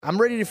I'm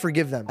ready to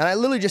forgive them. And I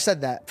literally just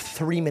said that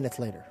 3 minutes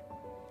later.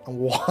 I'm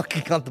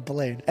walking on the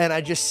plane and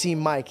I just see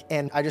Mike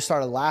and I just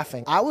started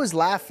laughing. I was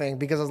laughing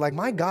because I was like,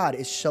 my God,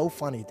 it's so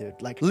funny, dude.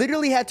 Like,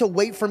 literally had to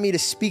wait for me to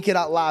speak it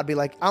out loud, be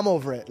like, I'm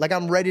over it. Like,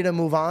 I'm ready to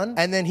move on.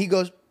 And then he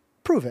goes,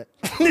 prove it.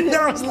 And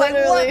I was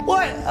like,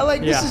 what? I'm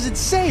like, this is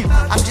insane.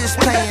 I'm just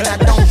playing, I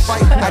don't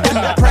fight, I do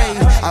pray.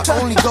 I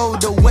only go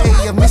the way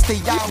of Mr.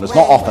 Yahweh. It's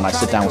not often I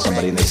sit down with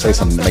somebody and they say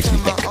something that makes me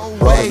think.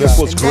 Bro, this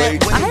was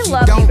great. I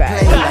love you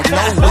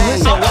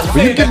guys.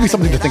 Will you give me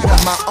something to think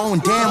about? My own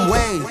damn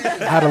way.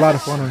 I had a lot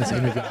of fun on this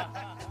interview.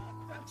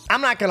 I'm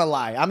not gonna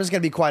lie. I'm just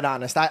gonna be quite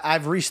honest.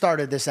 I've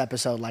restarted this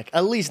episode like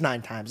at least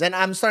 9 times. And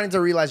I'm starting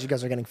to realize you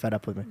guys are getting fed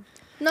up with me.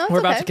 No, We're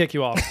about to kick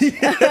you off.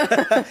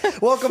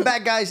 Welcome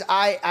back, guys.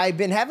 I've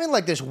been having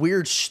like this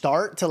weird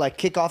start to like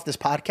kick off this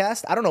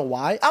podcast. I don't know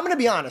why. I'm gonna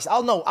be honest.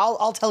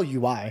 I'll tell you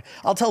why.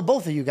 I'll tell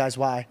both of you guys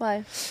why.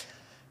 Why?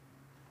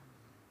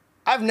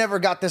 I've never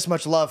got this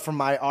much love from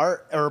my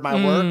art or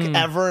my work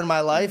ever in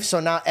my life. So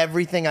now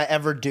everything I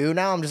ever do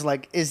now, I'm just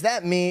like, is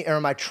that me or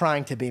am I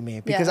trying to be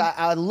me? Because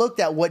I looked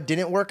at what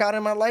didn't work out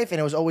in my life and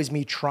it was always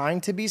me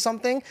trying to be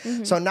something.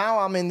 So now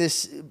I'm in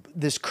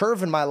this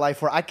curve in my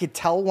life where I could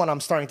tell when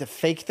I'm starting to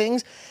fake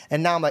things.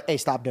 And now I'm like, hey,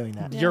 stop doing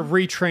that. You're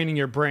retraining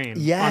your brain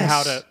on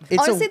how to...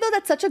 Honestly, though,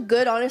 that's such a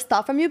good, honest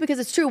thought from you because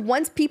it's true.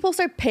 Once people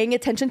start paying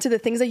attention to the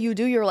things that you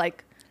do, you're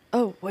like,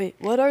 oh, wait,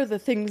 what are the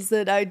things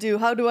that I do?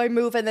 How do I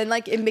move? And then,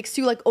 like, it makes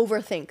you, like,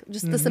 overthink.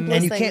 Just the simplest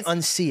And you things. can't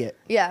unsee it.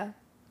 Yeah.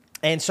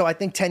 And so I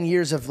think 10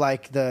 years of,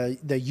 like, the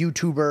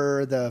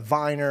YouTuber, the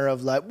Viner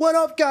of, like, what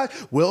up, guys?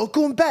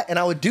 Welcome back. And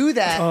I would do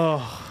that.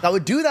 I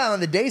would do that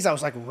on the days I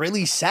was, like,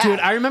 really sad. Dude,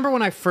 I remember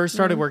when I first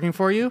started working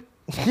for you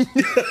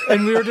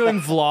and we were doing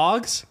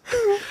vlogs.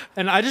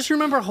 And I just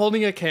remember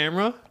holding a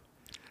camera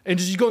and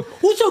just going,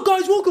 what's up,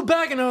 guys? Welcome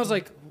back. And I was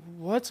like,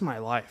 what's my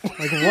life?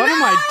 Like, what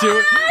am I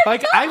doing?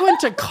 Like, I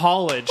went to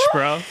college,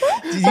 bro.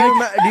 Do you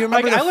remember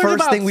I the learned first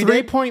about thing we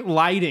did? 3-point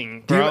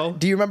lighting, bro.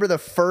 Do you remember the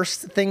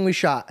first thing we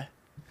shot?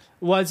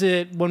 Was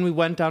it when we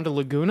went down to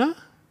Laguna?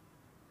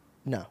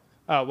 No.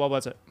 Oh, what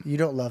was it? You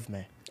don't love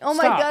me. Oh,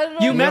 my Stop.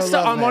 God. You messed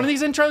up love on me. one of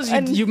these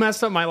intros. You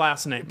messed up my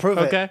last name. Prove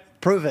okay? it.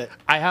 Prove it.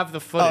 I have the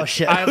footage. Oh,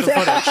 shit. I have the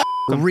footage.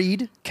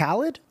 Reed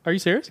Khaled? Are you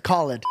serious?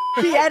 Khaled.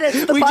 He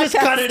edits the We podcast. just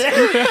cut it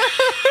in.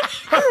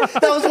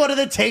 That was one of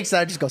the takes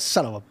that I just go,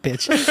 son of a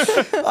bitch.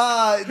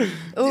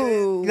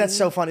 Ooh. That's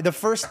so funny. The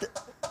first...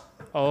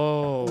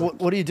 Oh.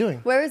 What are you doing?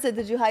 Where is it?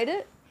 Did you hide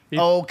it?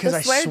 Oh, because The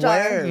I swear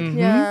swear. jar.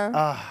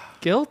 Yeah.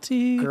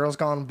 Guilty. Girls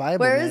Gone Bible,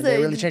 Where man. is They it?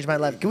 really changed my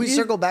life. Can we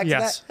circle back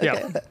Yes. to that?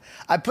 Yeah. Okay.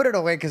 I put it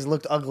away because it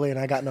looked ugly and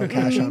I got no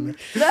cash on me.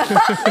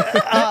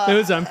 It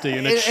was empty,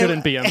 and it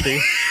shouldn't be empty.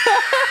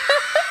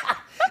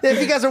 If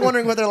you guys are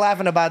wondering what they're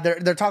laughing about,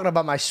 they're talking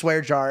about my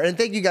swear jar. And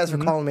thank you guys for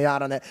calling me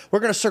out on it.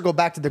 We're going to circle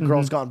back to the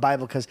Girls Gone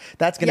Bible because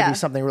that's going to be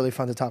something really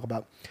fun to talk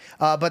about.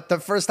 But the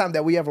first time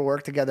that we ever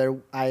worked together,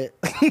 I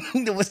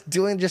was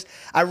doing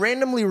I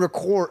randomly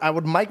record. I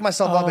would mic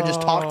myself up and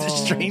just talk to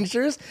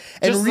strangers.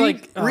 And Just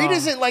Reed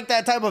isn't like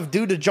that type of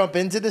dude to jump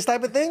into this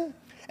type of thing.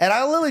 And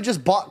I literally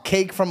just bought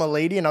cake from a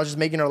lady and I was just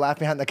making her laugh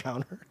behind the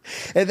counter.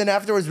 And then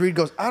afterwards, Reed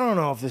goes, I don't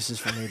know if this is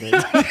for me, dude.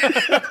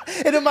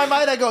 And in my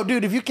mind, I go,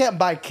 dude, if you can't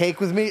buy cake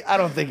with me, I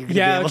don't think you're going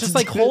to be able just to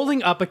like do it.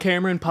 holding up a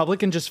camera in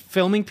public and just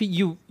filming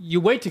people. You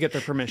wait to get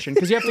their permission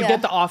because you have to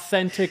get the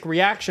authentic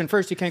reaction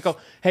first. You can't go,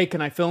 hey, can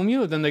I film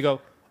you? And then they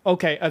go,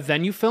 okay. And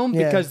then you film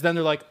because then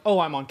they're like, oh,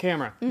 I'm on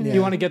camera.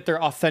 You want to get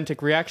their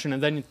authentic reaction.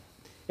 And then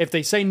if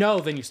they say no,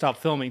 then you stop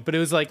filming. But it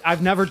was like,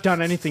 I've never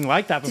done anything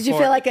like that before. Did you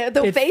feel like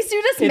the face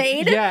you just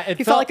made? Yeah,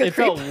 You felt like a it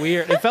creep? felt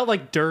weird. It felt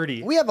like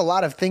dirty. We have a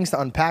lot of things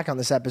to unpack on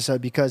this episode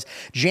because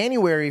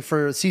January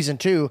for season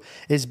 2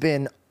 has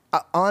been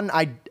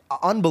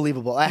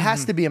unbelievable. It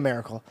has to be a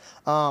miracle.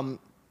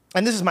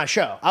 And this is my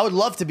show. I would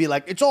love to be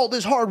like, it's all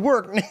this hard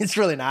work. It's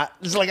really not.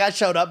 It's like I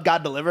showed up,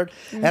 God delivered.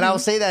 And I will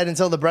say that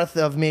until the breath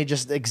of me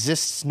just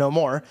exists no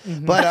more.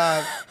 But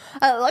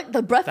I like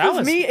the breath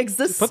of me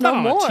exists Put no that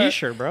on more. a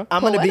t-shirt, bro.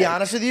 I'm going to be Poetic.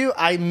 honest with you.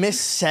 I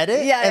missaid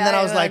it. Yeah, and then yeah,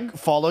 I was yeah. like,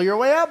 follow your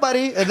way out,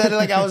 buddy. And then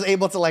like I was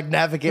able to like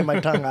navigate my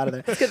tongue out of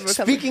there. good recovery.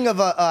 Speaking of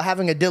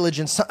having a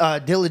diligent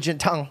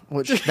tongue,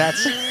 which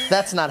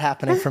that's not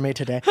happening for me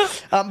today.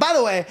 By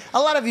the way, a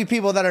lot of you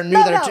people that are new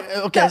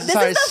okay, this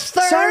sorry. is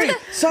the third.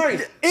 Sorry.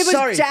 It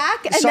was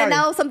Jack, and then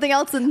now something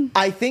else. And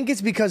I think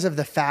it's because of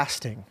the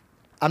fasting.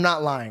 I'm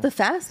not lying. the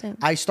fasting.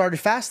 I started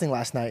fasting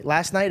last night.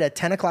 Last night at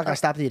 10 o'clock, I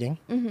stopped eating.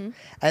 And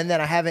then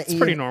I haven't eaten.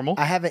 pretty normal.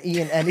 I haven't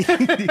eaten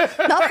anything.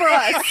 Not for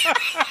us.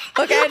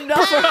 Okay,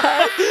 not for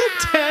us.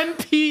 10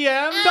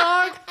 p.m.,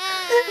 dog?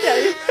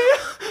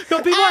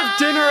 No, people have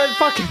dinner at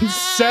fucking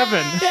 7.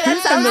 Yeah,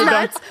 that sounds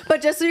nuts.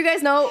 But just so you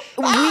guys know,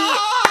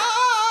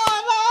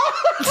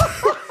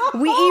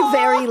 we eat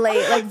very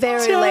late, like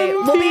very 10 late.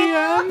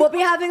 p.m.? We'll be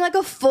having like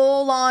a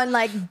full-on,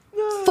 like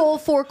full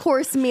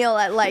 4-course meal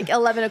at like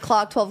 11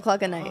 o'clock, 12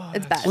 o'clock at night.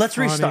 It's bad. Let's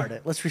restart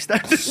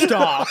it.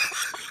 Stop.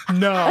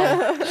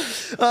 No.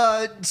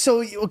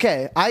 So,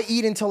 okay, I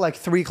eat until like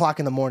 3 o'clock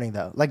in the morning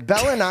though. Like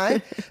Bella and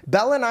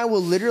I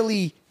will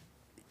literally,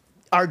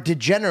 are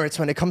degenerates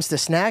when it comes to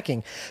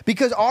snacking,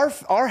 because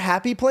our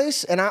happy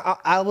place, and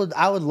I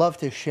would love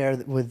to share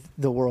with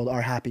the world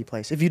our happy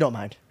place, if you don't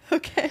mind.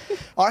 Okay.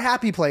 Our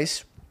happy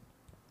place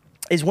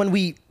is when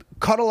we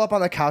cuddle up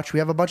on the couch. We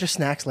have a bunch of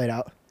snacks laid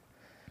out.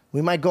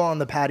 We might go on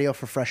the patio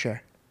for fresh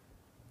air.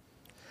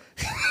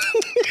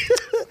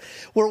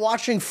 We're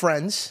watching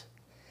Friends,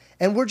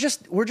 and we're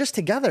just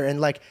together. And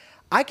like,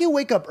 I can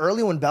wake up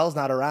early when Belle's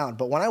not around,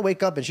 but when I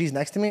wake up and she's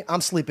next to me, I'm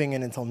sleeping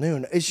in until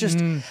noon. It's just,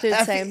 Dude,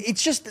 same.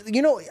 it's just,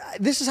 you know,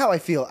 this is how I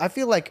feel. I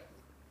feel like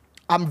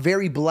I'm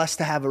very blessed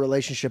to have a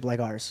relationship like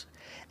ours,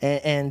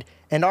 and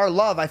our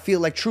love, I feel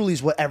like, truly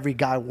is what every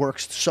guy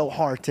works so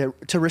hard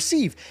to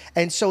receive.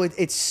 And so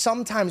it's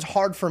sometimes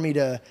hard for me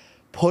to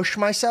push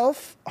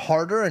myself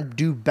harder and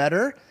do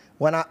better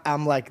when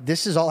I'm like,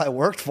 this is all I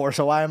worked for,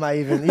 so why am I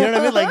even, you know what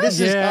I mean? Like,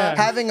 this is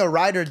having a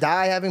ride or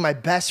die, having my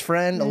best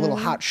friend, a little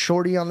hot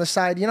shorty on the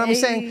side. You know what I'm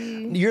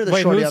saying? You're the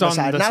shorty on the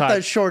side, not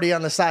the shorty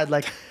on the side.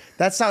 Like,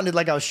 that sounded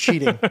like I was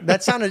cheating.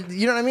 That sounded,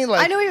 you know what I mean?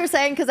 Like, I knew what you were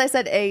saying because I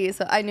said A,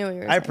 so I knew what you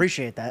were saying. I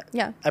appreciate that.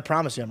 Yeah. I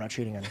promise you I'm not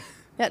cheating on you.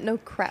 Yeah, no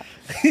crap.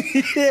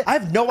 I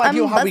have no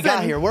idea how we got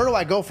buzzing. here. Where do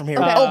I go from here?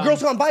 Okay. Oh,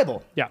 Girls Gone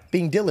Bible. Yeah.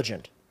 Being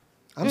diligent.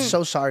 I'm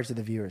so sorry to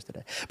the viewers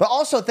today. But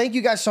also, thank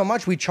you guys so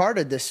much. We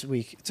charted this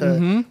week.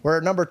 We're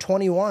at number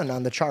 21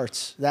 on the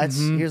charts. Here's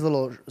a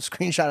little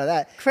screenshot of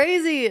that.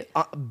 Crazy.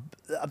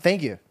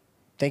 Thank you.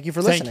 Thank you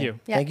for Thank listening. you.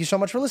 Yeah. Thank you so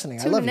much for listening.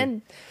 I love Tuning you.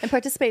 in and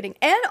participating,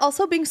 and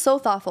also being so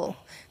thoughtful.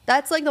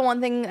 That's like the one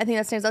thing I think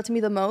that stands out to me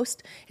the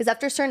most is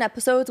after certain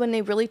episodes, when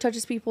they really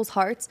touches people's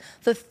hearts,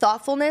 the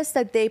thoughtfulness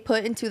that they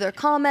put into their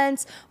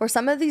comments or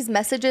some of these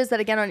messages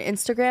that, again, on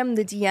Instagram,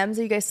 the DMs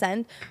that you guys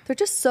send, they're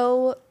just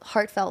so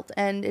heartfelt,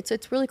 and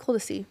it's really cool to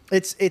see.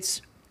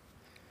 It's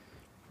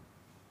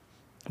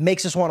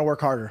makes us want to work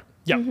harder.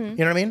 Yeah. You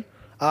know what I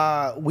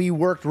mean? We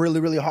worked really,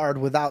 really hard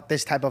without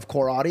this type of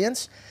core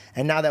audience.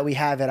 And now that we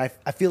have it,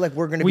 I feel like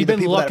we're going to be the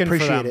people that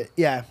appreciate it.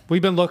 Yeah.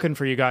 We've been looking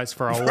for you guys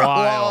for a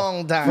while. a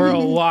long time. For a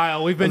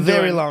while. We've been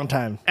very doing long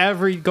time.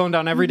 going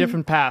down every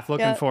different path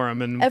looking Yeah. for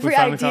them. And Every we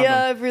finally found idea,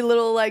 them. every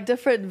little like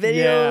different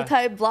video Yeah.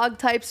 type, blog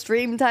type,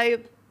 stream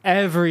type.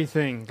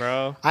 Everything,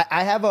 bro.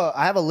 I have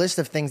a list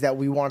of things that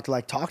we want to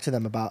like talk to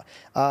them about.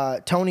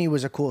 Tony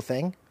was a cool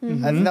thing. I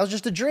think that was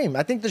just a dream.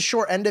 I think the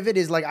short end of it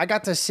is like I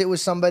got to sit with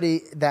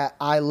somebody that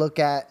I look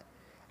at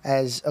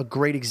as a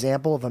great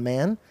example of a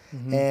man,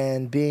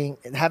 and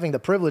having the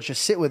privilege to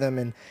sit with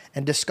him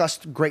and discuss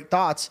great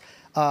thoughts.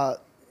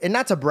 And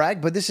not to brag,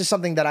 but this is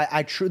something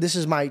that this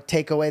is my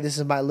takeaway. This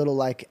is my little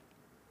like,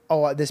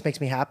 oh, this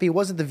makes me happy. It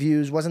wasn't the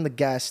views, wasn't the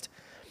guest.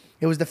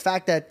 It was the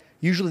fact that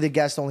usually the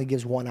guest only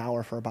gives 1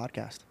 hour for a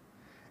podcast,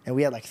 and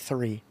we had like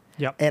 3.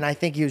 Yep. And I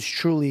think it was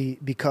truly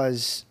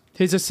because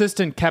His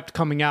assistant kept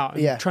coming out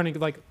and Yeah. trying to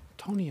like,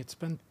 Tony, it's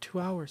been 2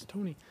 hours,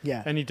 Tony.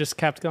 Yeah. And he just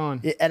kept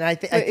going. and I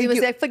think He was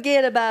like,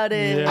 forget about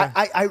it. Yeah.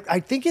 I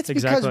think it's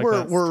Exactly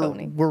because like that.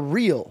 Tony. we're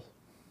real.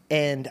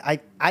 And I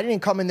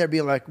didn't come in there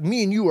being like,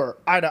 me and you are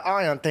eye to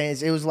eye on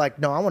things. It was like,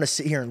 no, I want to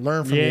sit here and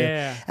learn from you.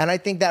 Yeah. And I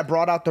think that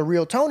brought out the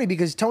real Tony,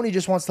 because Tony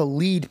just wants to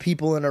lead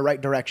people in the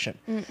right direction.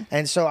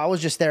 And so I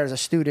was just there as a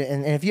student.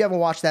 And if you haven't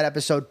watched that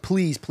episode,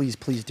 please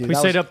do. We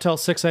stayed up till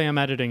 6 a.m.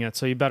 editing it,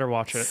 so you better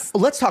watch it.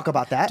 Let's talk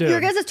about that. Dude. Your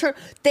guys' turn.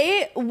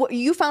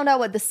 You found out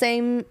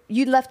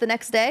you left the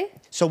next day?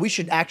 So we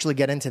should actually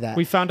get into that.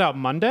 We found out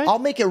Monday. I'll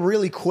make it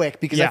really quick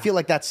because I feel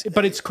like that's...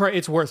 But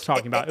it's worth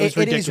talking about. It was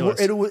ridiculous.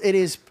 It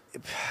is.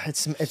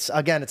 It's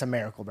again, it's a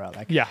miracle, bro.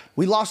 Like, Yeah.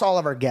 we lost all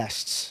of our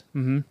guests.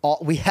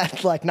 We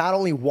had like not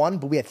only 1,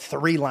 but we had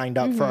 3 lined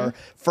up for our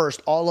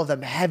first. All of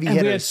them heavy And we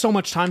had hitters. so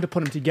much time to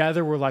put them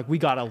together. We're like, we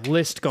got a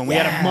list going. We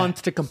had Yeah. a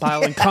month to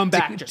compile and come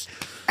back just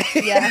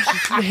Yeah.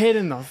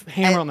 hitting the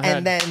hammer on the head.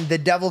 And then the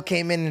devil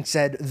came in and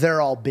said they're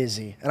all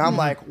busy, and I'm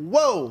like,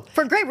 whoa.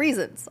 For great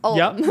reasons. Oh,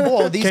 Yep.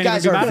 Whoa, these Can't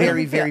guys even be are mad at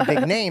very, them. very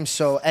big names,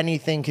 so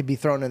anything could be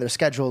thrown in their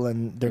schedule,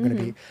 and they're going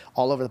to be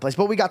all over the place.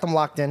 But we got them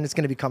locked in. It's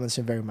going to be coming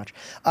soon, very much.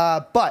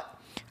 But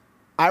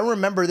I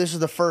remember this was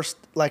the first,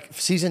 like,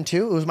 season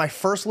 2. It was my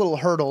first little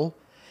hurdle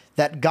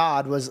that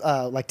God was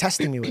like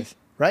testing me with,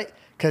 right?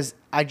 Because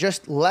I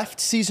just left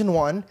season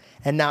 1,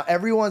 and now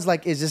everyone's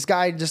like, is this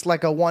guy just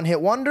like a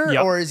one-hit wonder,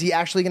 Yep. or is he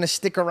actually going to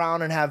stick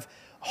around and have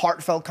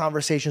heartfelt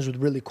conversations with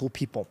really cool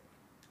people?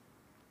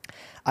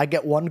 I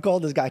get one call,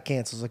 this guy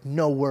cancels. Like,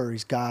 no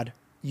worries, God.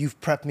 You've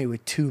prepped me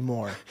with 2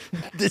 more.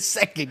 The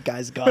second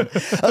guy's gone.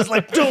 I was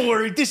like, don't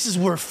worry, this is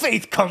where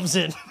faith comes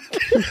in.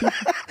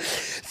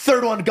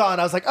 Third one gone.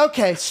 I was like,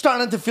 okay,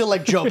 starting to feel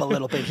like Job a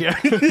little bit here.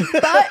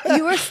 But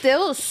you were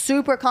still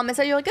super calm. And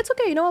you're like, it's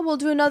okay. You know what? We'll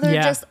do another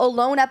Yeah. just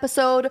alone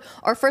episode.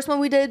 Our first one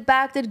we did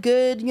did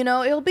good. You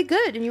know, it'll be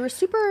good. And you were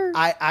super.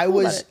 I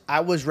cool about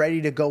it. was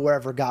ready to go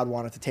wherever God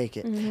wanted to take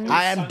it.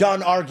 I am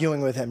done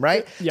arguing with him,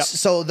 right? Yep.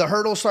 So the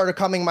hurdles started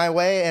coming my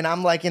way, and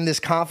I'm like in this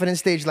confidence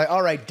stage, like,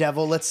 all right,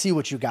 devil, let's see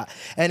what you got.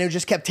 And it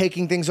just kept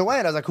taking things away,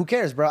 and I was like, who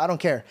cares, bro? I don't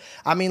care.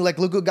 I mean, like,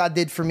 look what God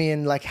did for me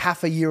in like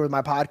half a year with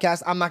my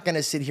podcast. I'm not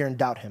gonna sit here and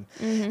doubt him.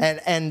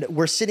 And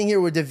we're sitting here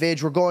with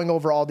Davidge, we're going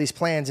over all these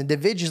plans, and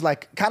Davidge is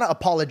like kind of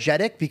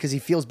apologetic because he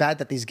feels bad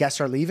that these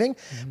guests are leaving,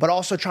 but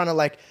also trying to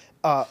like,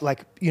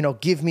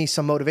 give me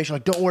some motivation.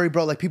 Like, don't worry,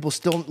 bro. Like, people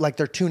still, like,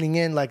 they're tuning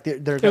in. Like,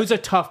 they're. It was a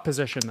tough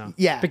position, though.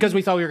 Yeah. Because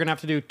we thought we were going to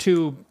have to do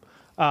two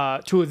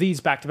of these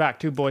back to back,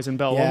 2 Boys and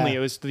Bell only. It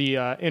was the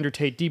Andrew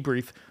Tate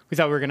debrief. We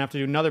thought we were going to have to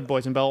do another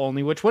Boys and Bell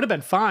only, which would have been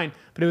fine.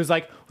 But it was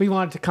like, we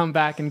wanted to come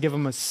back and give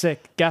them a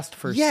sick guest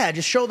first. Yeah,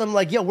 just show them,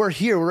 like, yo, we're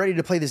here. We're ready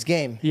to play this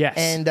game. Yes.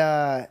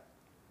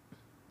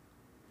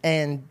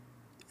 And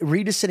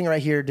Reed is sitting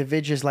right here.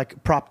 Davidge is,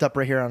 like, propped up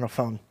right here on a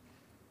phone.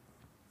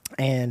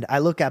 And I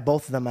look at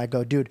both of them. I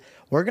go, dude,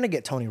 we're going to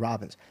get Tony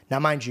Robbins. Now,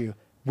 mind you,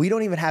 we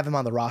don't even have him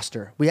on the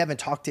roster. We haven't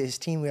talked to his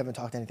team. We haven't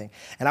talked anything.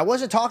 And I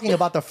wasn't talking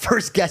about the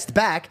first guest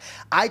back.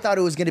 I thought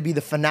it was going to be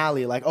the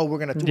finale. Like, oh, we're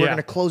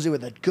gonna close it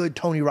with a good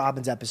Tony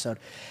Robbins episode.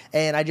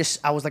 And I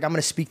was like, I'm going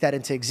to speak that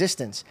into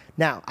existence.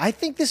 Now, I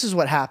think this is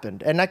what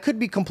happened. And I could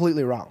be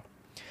completely wrong.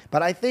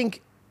 But I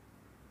think,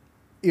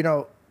 I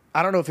don't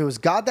know if it was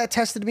God that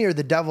tested me or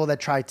the devil that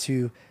tried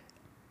to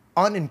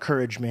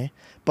unencourage me.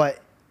 But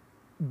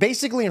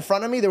basically, in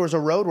front of me, there was a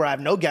road where I have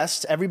no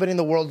guests. Everybody in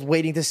the world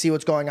waiting to see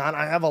what's going on.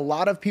 I have a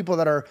lot of people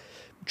that are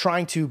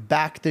trying to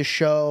back this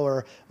show,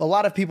 or a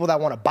lot of people that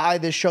want to buy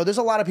this show. There's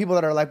a lot of people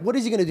that are like, what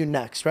is he going to do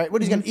next, right?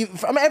 What is he going to,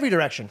 from every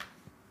direction.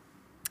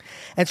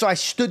 And so I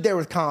stood there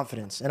with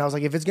confidence. And I was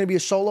like, if it's going to be a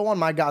solo one,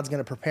 my God's going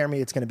to prepare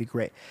me. It's going to be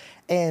great.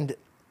 And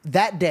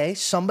that day,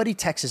 somebody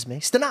texts me,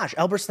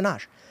 Albert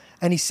Stanaj.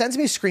 And he sends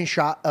me a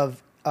screenshot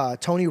of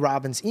Tony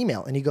Robbins'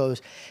 email, and he goes,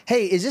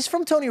 hey, is this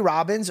from Tony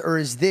Robbins, or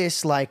is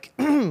this like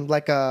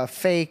like a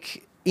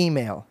fake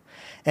email?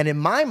 And in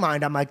my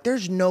mind, I'm like,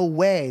 there's no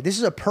way. This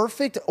is a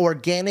perfect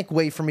organic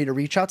way for me to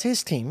reach out to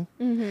his team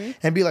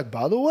and be like,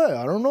 by the way,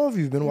 I don't know if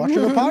you've been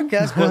watching the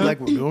podcast, but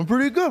like, we're doing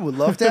pretty good. We'd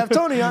love to have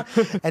Tony on.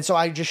 And so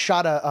I just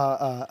shot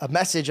a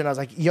message, and I was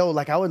like, yo,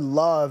 like, I would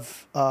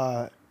love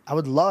to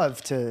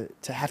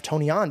have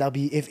Tony on. That'd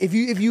be, if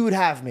you would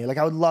have me, like,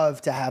 I would love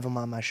to have him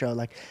on my show.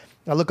 Like,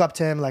 I look up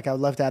to him, like, I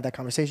would love to have that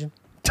conversation.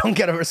 Don't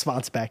get a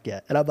response back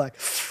yet. And I'm like,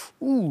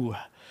 ooh,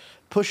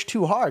 pushed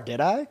too hard, did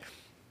I?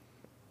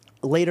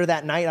 Later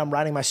that night, I'm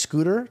riding my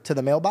scooter to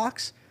the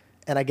mailbox,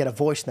 and I get a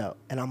voice note.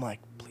 And I'm like,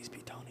 please be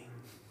Tony.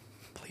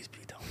 Please be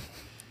Tony.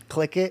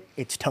 Click it,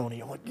 it's Tony.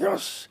 I'm like,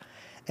 yes.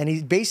 And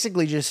he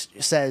basically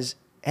just says,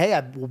 hey,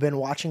 I've been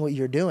watching what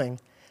you're doing.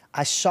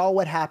 I saw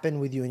what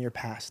happened with you in your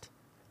past.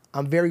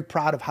 I'm very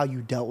proud of how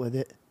you dealt with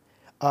it.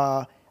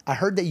 I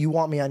heard that you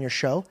want me on your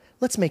show.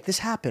 Let's make this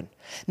happen.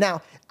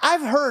 Now,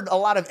 I've heard a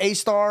lot of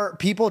A-star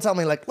people tell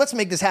me, like, let's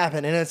make this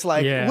happen. And it's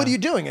like, what are you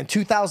doing in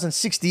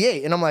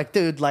 2068? And I'm like,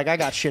 dude, like, I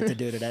got shit to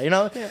do today,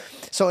 Yeah.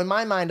 So in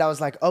my mind, I was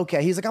like,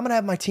 okay. He's like, I'm going to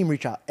have my team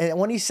reach out. And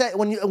when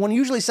he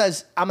usually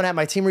says, I'm going to have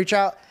my team reach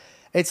out,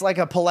 it's like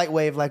a polite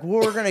way of like,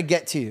 we're going to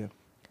get to you.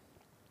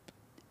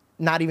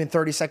 Not even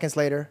 30 seconds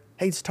later,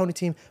 hey, it's Tony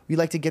team. We'd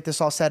like to get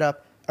this all set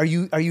up. Are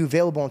you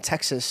available in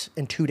Texas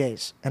in 2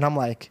 days? And I'm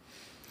like,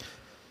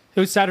 it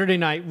was Saturday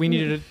night. We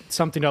needed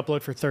something to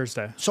upload for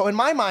Thursday. so in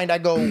my mind, I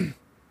go, Well,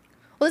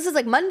 this is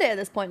like Monday at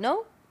this point,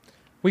 no?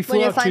 We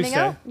flew out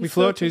Tuesday. We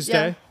flew out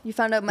Tuesday. Yeah. You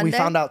found out Monday? we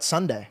found out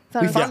Sunday.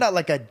 We found out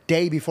like a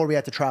day before we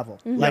had to travel.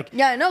 Like,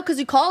 Yeah, I know, because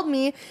you called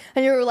me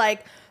and you were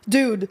like,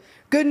 dude,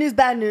 good news,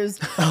 bad news.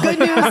 Good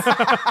news.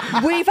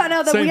 We found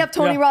out that we have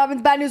Tony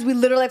Robbins. Bad news, we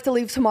literally have to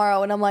leave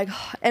tomorrow. And I'm like,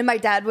 and my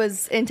dad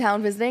was in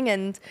town visiting,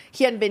 and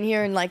he hadn't been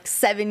here in like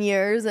 7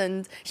 years,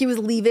 and he was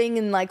leaving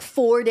in like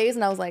 4 days.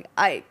 And I was like,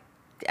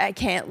 I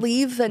can't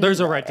leave. And there's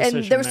a right decision.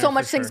 And there was there so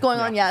much for things sure. going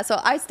on. Yeah. So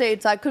I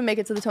stayed, so I couldn't make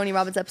it to the Tony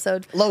Robbins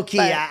episode. low key,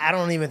 But- I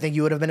don't even think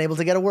you would have been able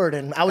to get a word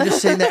in. I was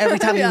just sitting there every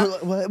time Yeah. you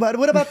were,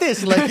 what about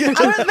this? Like,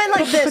 I would have been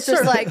like this,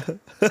 just like,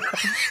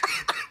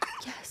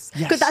 yes.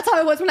 Because that's how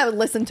I was when I would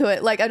listen to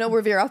it. Like, I know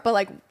we're veer off, but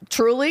like,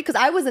 truly, because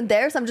I wasn't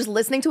there, so I'm just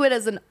listening to it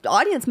as an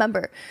audience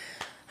member.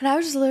 And I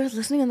was just literally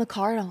listening in the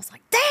car, and I was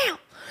like, damn.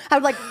 I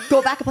would like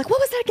go back and be like, what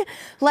was that again?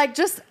 Like,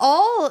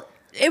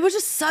 it was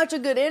just such a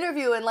good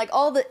interview, and like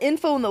all the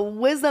info and the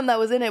wisdom that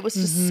was in it was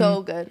just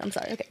so good. I'm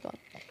sorry. Okay, go on.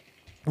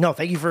 no,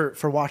 thank you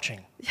for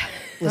watching,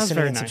 listening,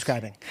 very and nice.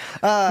 subscribing.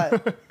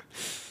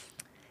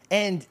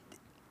 And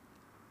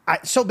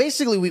so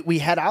basically, we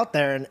head out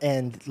there,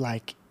 and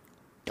like,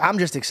 I'm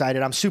just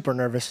excited. I'm super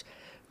nervous.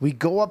 We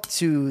go up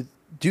to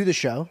do the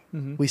show.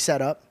 We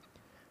set up.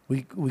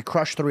 We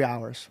crush 3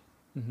 hours.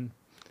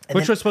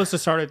 Which was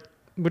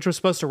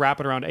supposed to wrap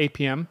at around 8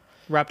 p.m.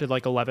 Wrapped at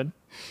like 11.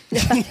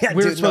 Yeah, We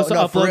were dude, supposed to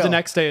for upload real. the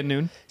next day at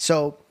noon.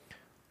 So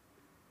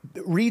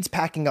Reed's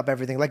packing up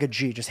everything like a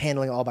G, just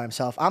handling it all by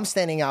himself. I'm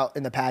standing out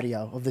in the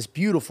patio of this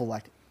beautiful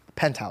like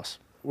penthouse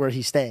where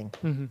he's staying.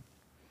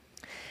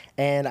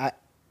 And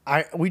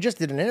we just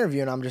did an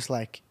interview, and I'm just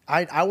like,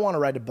 I want to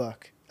write a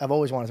book. I've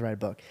always wanted to write a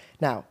book.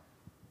 Now,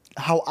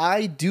 how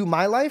I do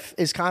my life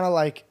is kind of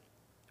like,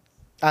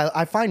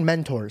 I find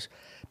mentors.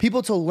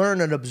 people to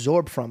learn and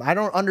absorb from. I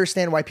don't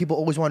understand why people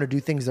always want to do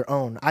things their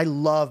own. I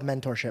love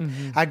mentorship.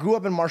 I grew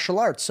up in martial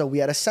arts, so we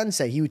had a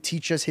sensei. He would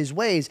teach us his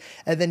ways,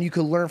 and then you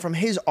could learn from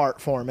his art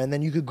form, and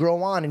then you could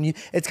grow on. And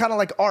it's kind of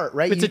like art,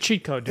 right? It's a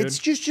cheat code, dude. It's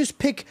just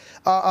pick.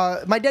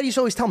 My dad used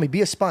to always tell me,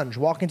 be a sponge,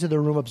 walk into the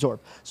room, absorb.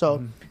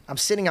 So I'm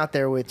sitting out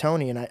there with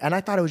Tony, and I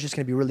thought it was just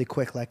gonna be really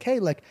quick, like, hey,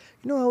 like,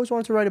 I always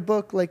wanted to write a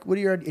book. Like, what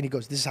are your? And he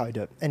goes, this is how I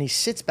do it. And he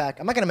sits back.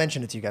 I'm not gonna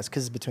mention it to you guys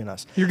because it's between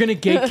us. You're gonna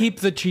gatekeep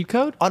the cheat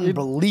code?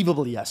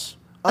 Unbelievably, yes.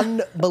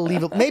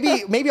 Unbelievable.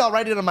 Maybe I'll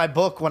write it in my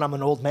book when I'm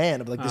an old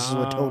man. I'm like, this is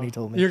what Tony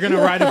told me. You're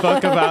gonna write a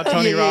book about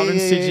Tony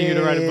Robbins teaching you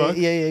to write a book?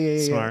 Yeah.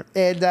 Smart.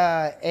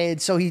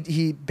 And so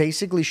he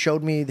basically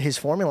showed me his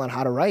formula on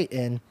how to write,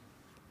 and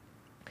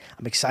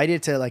I'm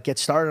excited to like get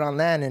started on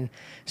that. And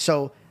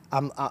so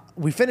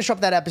we finish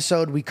up that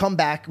episode. We come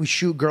back. We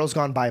shoot Girls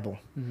Gone Bible.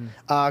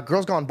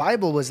 Girls Gone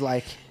Bible was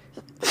like,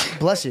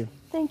 bless you.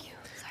 Thank you.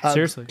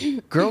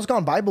 Seriously. Girls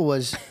Gone Bible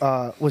was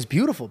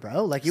beautiful,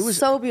 bro. Like it was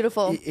so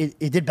beautiful.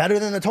 It did better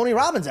than the Tony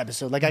Robbins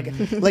episode. Like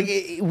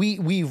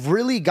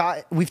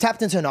we've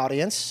tapped into an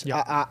audience.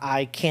 Yep.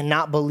 I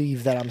cannot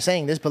believe that I'm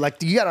saying this, but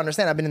like you got to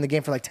understand, I've been in the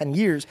game for like 10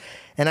 years,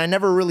 and I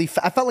never really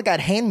I felt like I had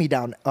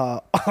hand-me-down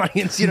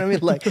audience. You know what I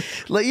mean?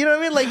 Like you know what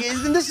I mean? Like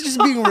isn't this just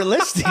being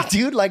realistic,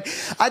 dude? Like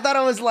I thought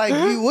I was like,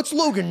 what's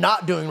Logan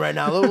not doing right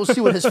now? We'll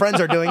see what his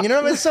friends are doing. You know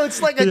what I mean? So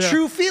it's like a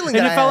true feeling.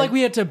 And that it felt like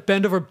we had to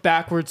bend over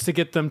backwards to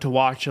get them to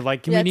watch it.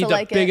 Like we need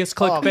the biggest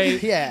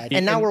clickbait. Yeah,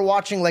 and now we're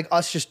watching like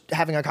us just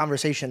having a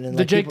conversation. And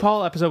the Jake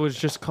Paul episode was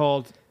just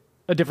called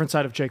A Different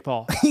Side of Jake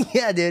Paul.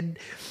 Yeah, dude.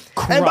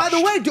 Crushed. And by the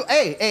way,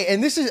 hey,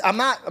 and this is I'm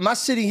not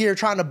sitting here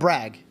trying to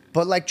brag,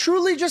 but like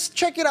truly just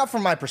check it out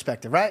from my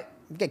perspective, right?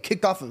 You get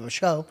kicked off of a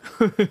show,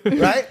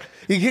 right?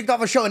 You kicked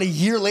off a show, and a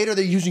year later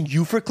they're using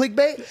you for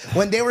clickbait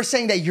when they were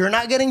saying that you're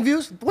not getting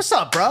views. What's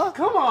up, bro?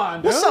 Come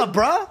on, What's up,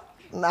 bro?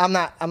 I'm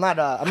not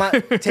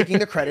taking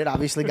the credit.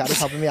 Obviously, God is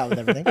helping me out with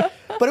everything.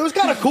 But it was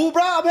kind of cool,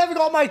 bro. I'm having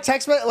all my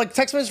text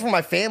messages from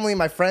my family and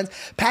my friends.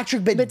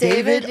 Patrick Bet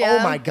David. Yeah.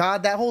 Oh my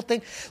God, that whole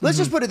thing. Let's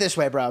just put it this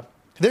way, bro.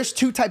 There's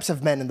two types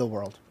of men in the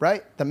world,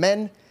 right? The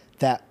men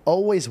that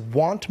always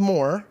want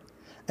more,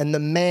 and the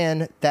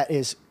man that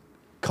is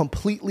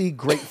completely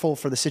grateful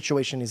for the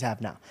situation he's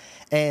have now.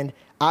 And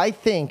I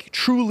think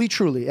truly,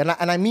 and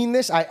I mean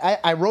this.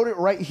 I wrote it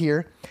right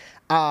here.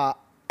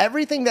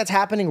 Everything that's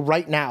happening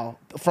right now,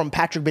 from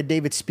Patrick Bet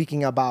David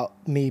speaking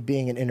about me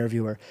being an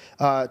interviewer,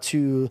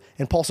 to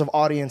Impaulsive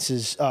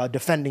audiences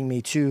defending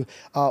me, to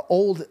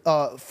old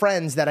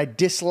friends that I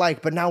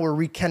dislike, but now we're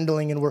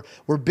rekindling and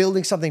we're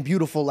building something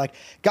beautiful. Like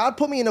God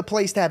put me in a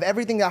place to have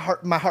everything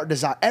that my heart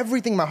desires.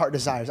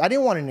 I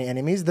didn't want any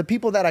enemies. The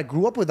people that I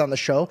grew up with on the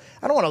show,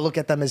 I don't want to look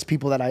at them as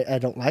people that I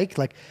don't like.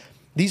 Like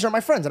these are my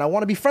friends, and I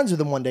want to be friends with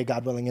them one day,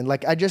 God willing. And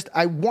like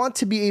I want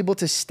to be able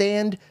to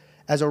stand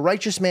as a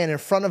righteous man in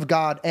front of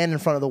God and in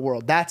front of the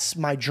world. That's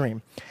my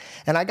dream.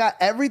 And I got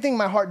everything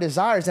my heart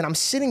desires, and I'm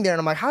sitting there and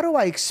I'm like, how do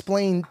I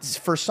explain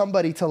for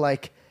somebody to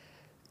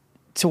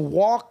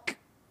walk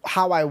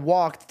how I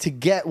walked, to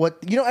get what,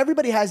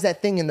 everybody has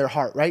that thing in their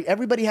heart, right?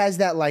 Everybody has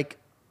that like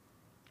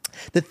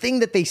the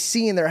thing that they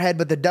see in their head,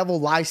 but the devil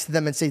lies to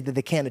them and says that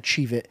they can't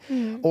achieve it.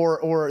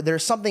 Or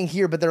there's something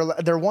here, but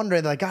they're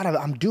wondering, like, God,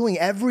 I'm doing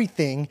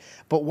everything,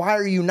 but why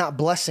are you not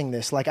blessing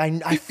this? Like,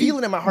 I feel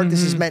it in my heart,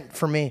 this is meant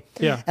for me.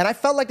 Yeah. And I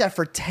felt like that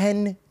for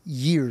 10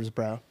 years,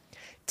 bro.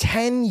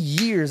 10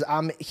 years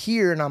I'm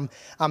here and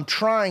I'm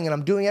trying and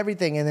I'm doing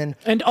everything,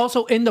 and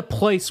also in the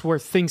place where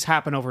things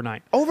happen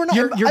overnight.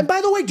 And by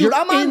the way, dude,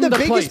 I'm on the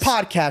biggest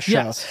podcast show.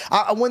 Yes.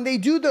 When they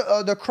do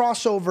the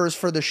crossovers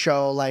for the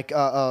show, like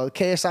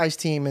KSI's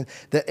team and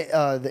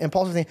the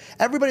Impaulsive team,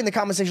 everybody in the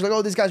comment section is like,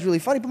 oh, this guy's really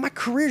funny, but my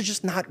career is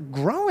just not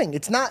growing.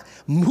 It's not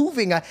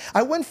moving.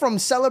 I went from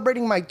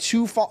celebrating my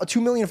 2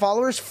 million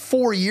followers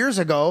 4 years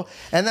ago,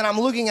 and then I'm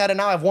looking at it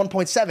now, I have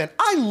 1.7.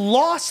 I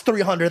lost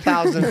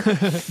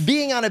 300,000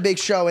 being on a big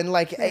show, and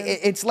like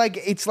it's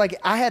like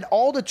I had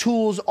all the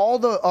tools, all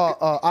the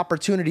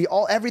opportunity,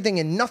 everything,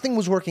 and nothing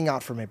was working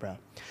out for me, bro.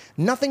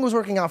 Nothing was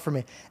working out for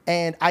me.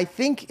 And I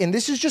think, and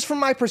this is just from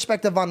my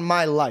perspective on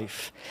my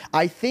life,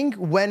 I think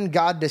when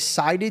God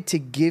decided to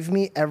give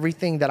me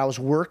everything that I was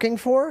working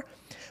for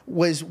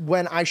was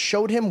when I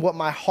showed him what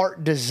my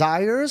heart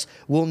desires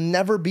will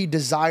never be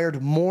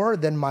desired more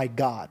than my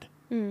God.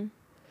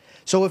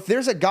 So if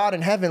there's a God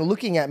in heaven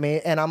looking at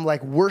me and I'm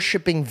like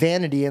worshiping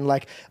vanity and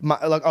like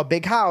a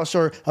big house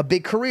or a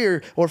big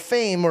career or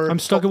fame, or I'm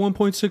stuck at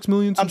 1.6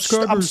 million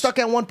subscribers. I'm stuck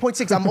at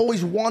 1.6. I'm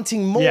always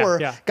wanting more.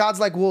 Yeah. God's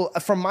like, well,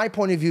 from my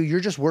point of view,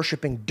 you're just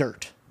worshiping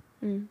dirt.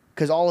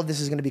 Because all of this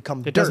is going to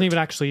become dirt. It doesn't even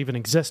actually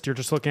exist. You're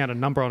just looking at a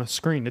number on a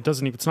screen.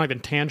 It's not even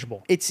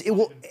tangible.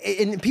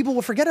 And people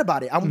will forget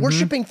about it. I'm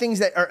worshiping things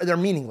that they're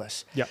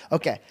meaningless. Yeah.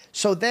 Okay.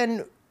 So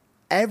then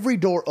every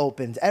door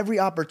opens, every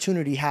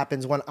opportunity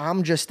happens when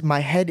my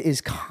head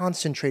is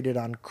concentrated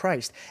on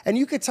Christ. And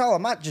you could tell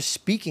I'm not just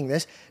speaking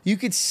this. You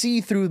could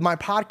see through my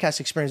podcast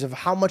experience of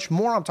how much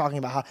more I'm talking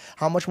about,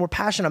 how much more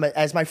passionate I'm.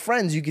 As my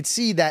friends, you could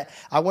see that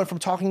I went from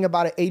talking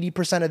about it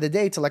 80% of the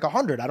day to like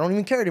 100. I don't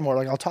even care anymore.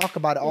 Like I'll talk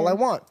about it all I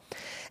want.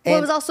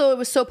 Well, it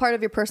was so part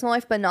of your personal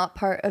life, but not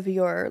part of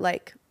your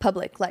like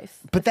public life.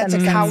 But that's a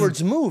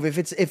coward's move. If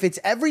it's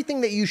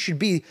everything that you should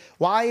be,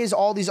 why is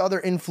all these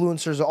other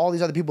influencers or all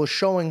these other people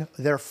showing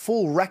their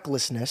full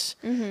recklessness,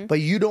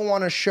 but you don't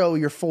want to show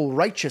your full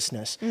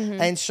righteousness?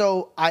 And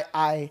so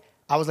I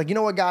was like, you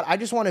know what, God, I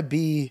just want to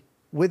be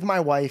with my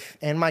wife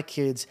and my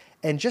kids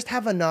and just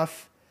have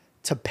enough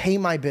to pay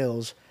my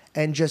bills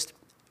and just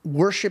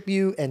worship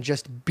you and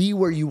just be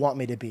where you want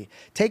me to be.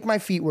 Take my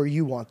feet where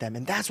you want them.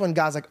 And that's when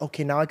God's like,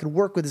 okay, now I could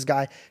work with this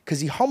guy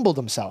because he humbled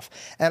himself.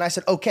 And I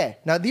said, okay,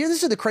 now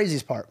this is the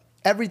craziest part.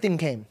 Everything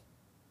came.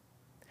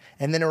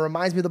 And then it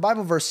reminds me of the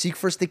Bible verse, seek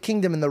first the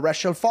kingdom and the rest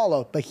shall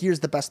follow. But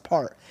here's the best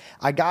part.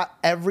 I got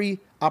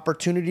every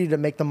opportunity to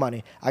make the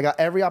money. I got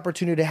every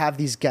opportunity to have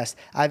these guests.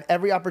 I have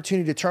every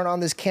opportunity to turn on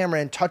this camera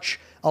and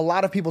touch a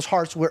lot of people's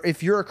hearts, where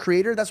if you're a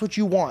creator, that's what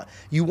you want.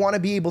 You want to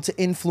be able to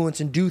influence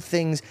and do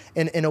things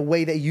in a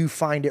way that you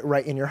find it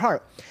right in your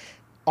heart.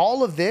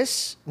 All of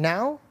this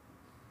now,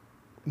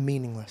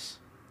 meaningless.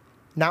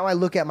 Now I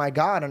look at my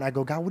God and I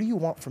go, God, what do you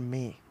want from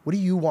me? What do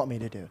you want me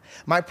to do?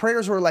 My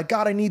prayers were like,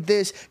 God, I need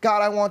this.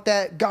 God, I want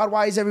that. God,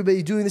 why is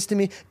everybody doing this to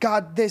me?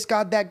 God, this,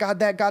 God, that, God,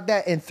 that, God,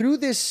 that. And through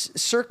this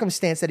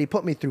circumstance that he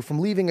put me through, from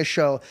leaving a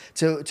show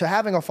to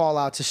having a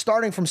fallout to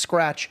starting from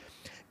scratch,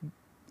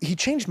 he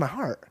changed my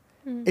heart.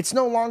 It's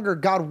no longer,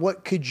 God,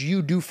 what could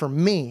you do for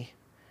me?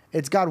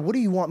 It's, God, what do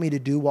you want me to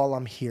do while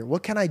I'm here?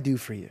 What can I do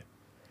for you?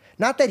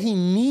 Not that he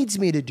needs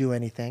me to do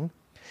anything,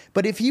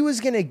 but if he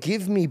was going to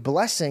give me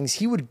blessings,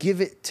 he would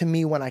give it to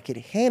me when I could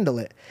handle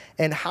it.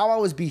 And how I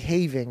was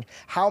behaving,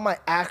 how my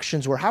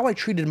actions were, how I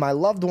treated my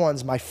loved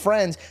ones, my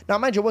friends. Now,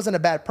 mind you, I wasn't a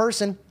bad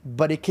person,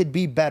 but it could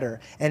be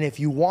better. And if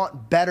you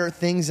want better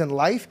things in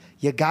life,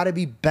 you got to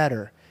be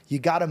better. You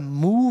got to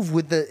move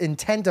with the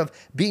intent of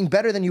being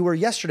better than you were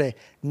yesterday,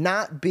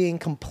 not being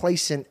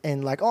complacent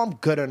and like, oh, I'm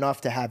good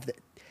enough to have that.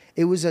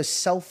 It was a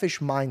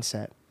selfish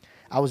mindset.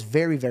 I was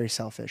very, very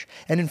selfish.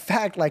 And in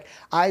fact, like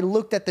I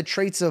looked at the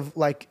traits of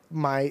like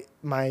my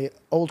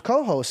old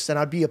co-hosts and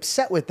I'd be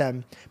upset with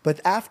them.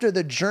 But after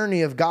the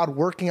journey of God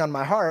working on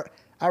my heart,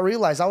 I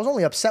realized I was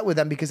only upset with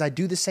them because I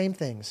do the same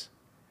things.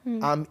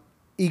 I'm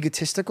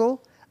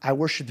egotistical. I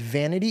worshiped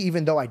vanity,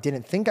 even though I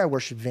didn't think I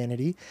worshiped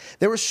vanity.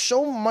 There was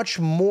so much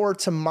more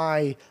to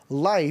my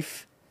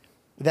life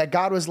that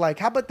God was like,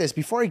 how about this?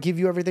 Before I give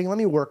you everything, let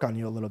me work on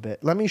you a little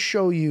bit. Let me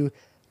show you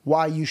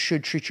why you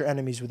should treat your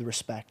enemies with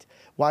respect.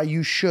 Why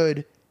you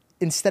should,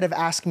 instead of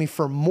asking me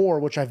for more,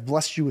 which I've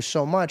blessed you with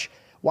so much,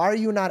 why are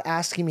you not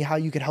asking me how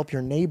you can help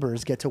your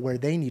neighbors get to where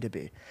they need to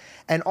be?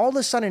 And all of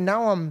a sudden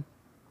now I'm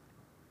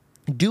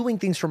doing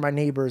things for my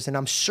neighbors and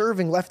I'm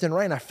serving left and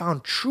right. And I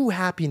found true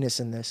happiness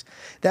in this,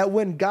 that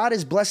when God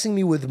is blessing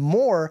me with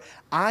more,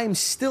 I'm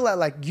still at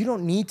like, you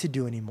don't need to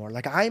do anymore.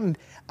 Like I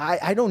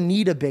don't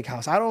need a big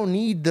house. I don't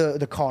need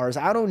the cars.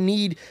 I don't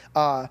need,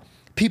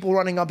 people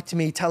running up to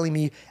me, telling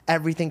me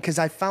everything, because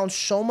I found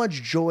so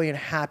much joy and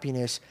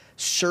happiness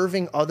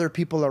serving other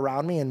people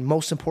around me, and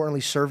most importantly,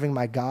 serving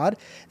my God,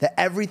 that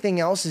everything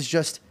else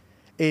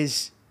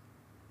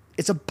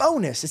it's a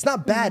bonus. It's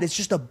not bad. It's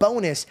just a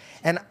bonus.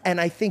 And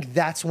I think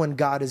that's when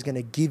God is going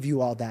to give you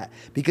all that.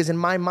 Because in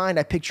my mind,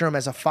 I picture him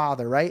as a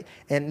father, right?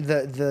 And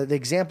the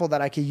example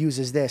that I could use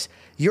is this.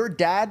 Your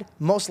dad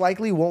most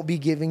likely won't be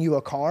giving you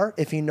a car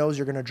if he knows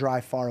you're going to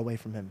drive far away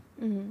from him.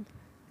 Mm-hmm.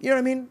 You know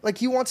what I mean? Like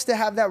he wants to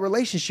have that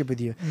relationship with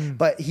you,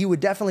 but he would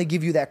definitely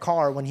give you that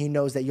car when he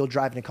knows that you'll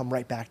drive and come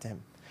right back to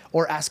him.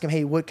 Or ask him,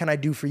 hey, what can I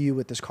do for you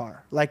with this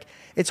car? Like,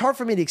 it's hard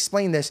for me to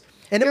explain this.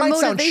 And it might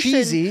sound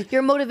cheesy.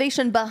 Your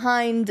motivation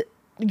behind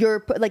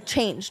your, like,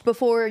 changed.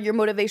 Before, your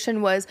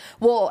motivation was,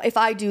 well, if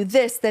I do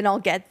this, then I'll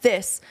get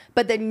this.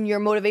 But then your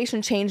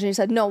motivation changed and you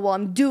said, no, well,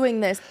 I'm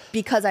doing this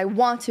because I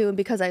want to and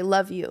because I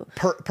love you.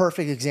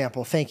 Perfect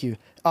example. Thank you.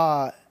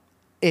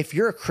 If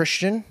you're a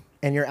Christian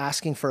and you're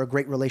asking for a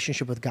great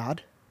relationship with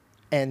God,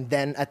 and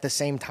then at the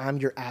same time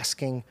you're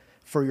asking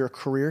for your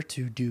career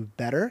to do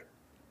better,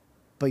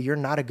 but you're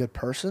not a good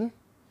person,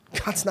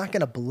 God's not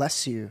going to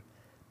bless you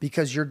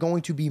because you're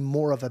going to be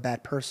more of a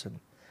bad person.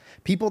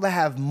 People that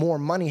have more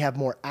money have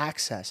more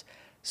access.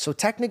 So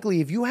technically,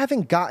 if you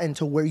haven't gotten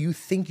to where you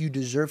think you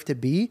deserve to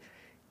be,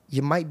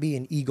 you might be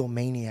an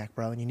egomaniac,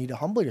 bro, and you need to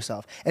humble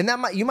yourself. And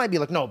you might be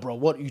like, no, bro,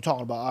 what are you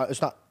talking about?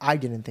 It's not. I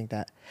didn't think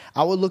that.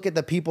 I would look at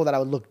the people that I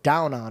would look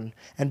down on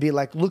and be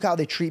like, look how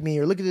they treat me,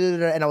 or look at it,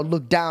 and I would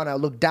look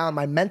down.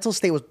 My mental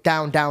state was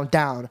down.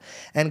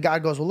 And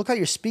God goes, well, look how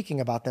you're speaking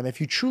about them. If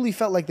you truly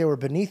felt like they were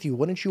beneath you,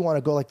 wouldn't you want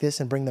to go like this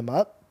and bring them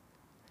up?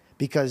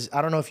 Because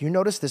I don't know if you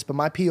noticed this, but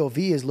my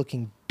POV is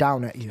looking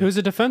down at you. It was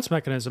a defense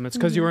mechanism. It's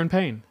because you were in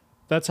pain.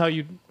 That's how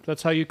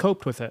you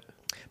coped with it.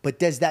 But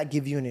does that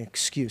give you an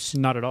excuse?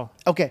 Not at all.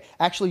 Okay.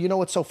 Actually, you know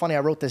what's so funny? I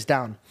wrote this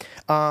down.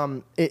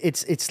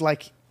 It's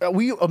like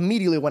we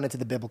immediately went into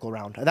the biblical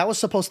round. That was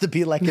supposed to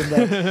be like in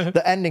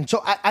the ending.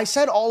 So I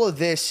said all of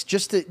this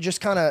just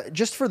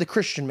for the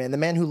Christian man, the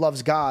man who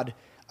loves God.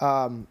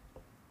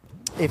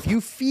 If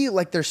you feel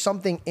like there's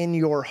something in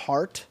your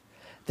heart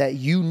that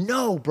you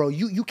know, bro,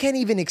 you can't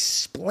even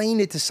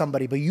explain it to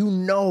somebody, but you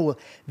know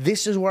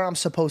this is where I'm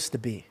supposed to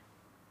be.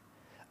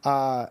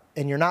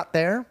 and you're not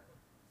there,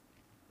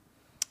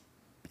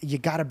 you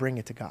got to bring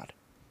it to God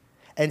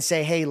and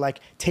say, hey, like,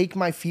 take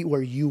my feet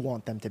where you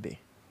want them to be.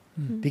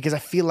 Because I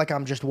feel like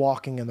I'm just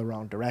walking in the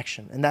wrong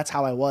direction. And that's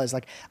how I was.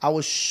 Like,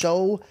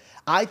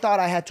 I thought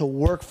I had to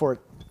work for it,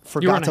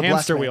 for God to bless me. You're on a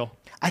hamster wheel.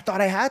 I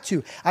thought I had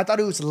to. I thought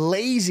it was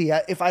lazy.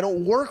 If I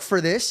don't work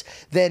for this,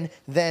 then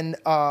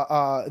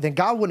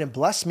God wouldn't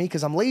bless me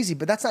because I'm lazy.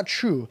 But that's not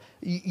true.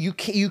 You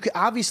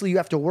obviously you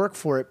have to work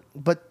for it,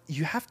 but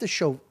you have to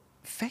show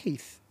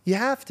faith. You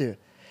have to.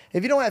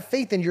 If you don't have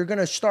faith, then you're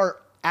gonna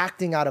start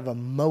acting out of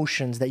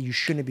emotions that you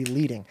shouldn't be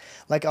leading.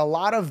 Like a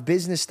lot of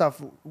business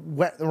stuff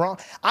went wrong.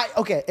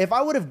 If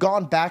I would have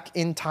gone back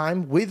in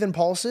time with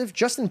Impaulsive,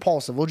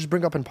 we'll just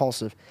bring up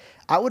Impaulsive,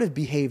 I would have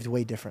behaved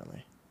way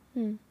differently.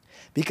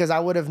 Because I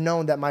would have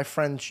known that my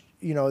friends,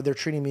 they're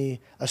treating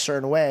me a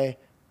certain way,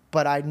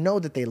 but I know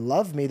that they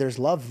love me. There's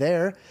love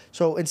there.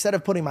 So instead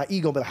of putting my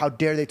ego, but how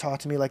dare they talk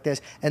to me like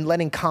this, and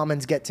letting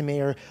comments get to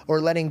me,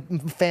 or letting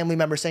family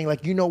members saying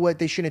like, you know what,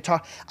 they shouldn't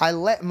talk. I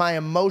let my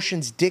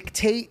emotions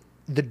dictate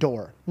the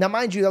door. Now,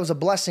 mind you, that was a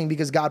blessing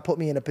because God put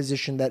me in a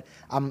position that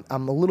I'm a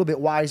little bit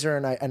wiser,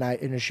 and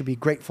I should be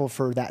grateful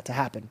for that to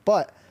happen.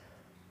 But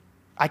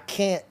I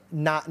can't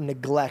not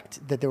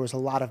neglect that there was a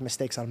lot of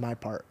mistakes on my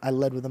part. I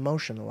led with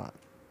emotion a lot.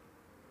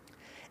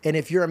 And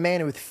if you're a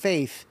man with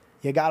faith,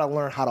 you got to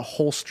learn how to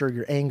holster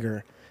your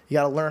anger. You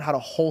got to learn how to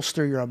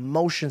holster your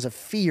emotions of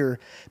fear,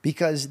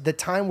 because the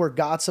time where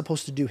God's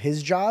supposed to do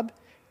his job,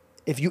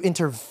 if you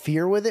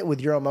interfere with it,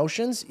 with your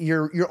emotions,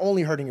 you're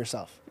only hurting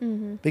yourself,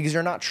 because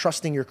you're not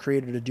trusting your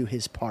creator to do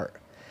his part.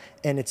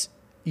 And it's,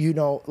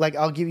 like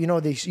I'll give,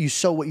 you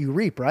sow what you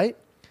reap, right?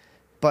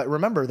 But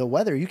remember, the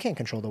weather, you can't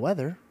control the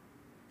weather.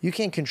 You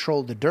can't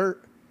control the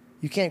dirt.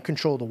 You can't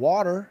control the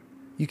water.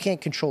 You can't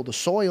control the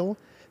soil.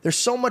 There's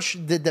so much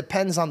that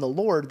depends on the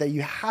Lord that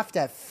you have to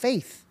have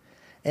faith.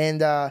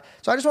 And so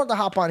I just wanted to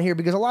hop on here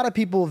because a lot of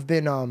people have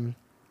been,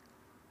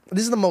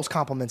 this is the most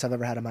compliments I've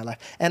ever had in my life.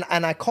 And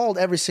I called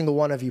every single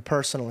one of you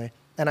personally.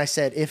 And I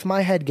said, if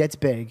my head gets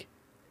big,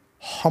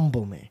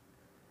 humble me.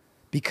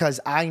 Because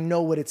I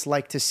know what it's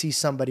like to see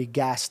somebody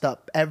gassed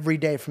up every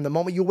day from the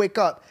moment you wake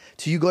up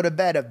till you go to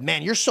bed of,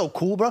 man, you're so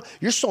cool, bro.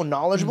 You're so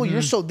knowledgeable.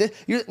 You're so this.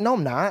 No,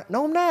 I'm not.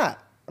 No, I'm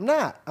not. I'm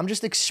not. I'm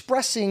just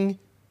expressing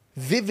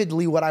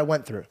vividly what I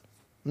went through.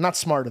 I'm not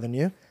smarter than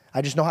you.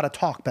 I just know how to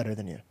talk better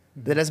than you.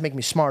 That doesn't make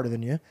me smarter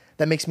than you.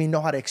 That makes me know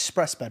how to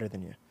express better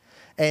than you.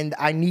 And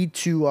I need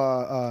to,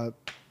 I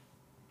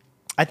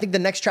think the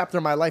next chapter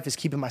of my life is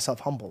keeping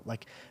myself humble,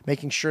 like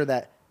making sure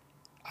that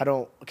I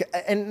don't,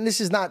 and this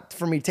is not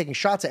for me taking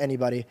shots at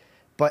anybody,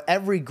 but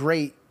every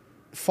great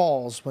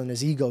falls when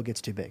his ego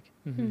gets too big.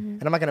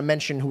 And I'm not going to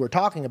mention who we're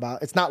talking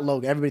about. It's not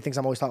Logan. Everybody thinks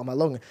I'm always talking about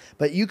Logan.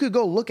 But you could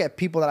go look at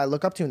people that I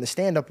look up to in the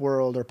stand-up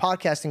world or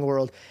podcasting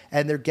world,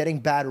 and they're getting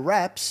bad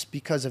reps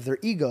because of their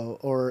ego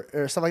or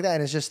stuff like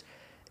that. And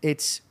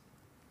it's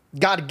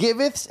God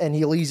giveth, and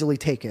he'll easily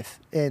taketh.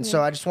 And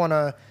so I just want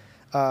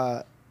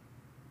to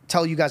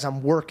tell you guys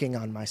I'm working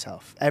on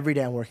myself. Every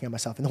day I'm working on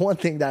myself. And the one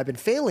thing that I've been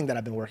failing that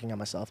I've been working on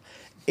myself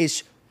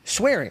is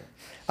swearing.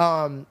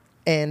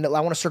 And I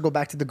want to circle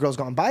back to the Girls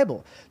Gone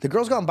Bible. The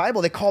Girls Gone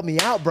Bible, they called me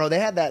out, bro. They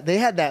had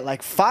that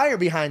like fire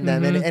behind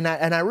them. And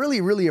I really,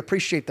 really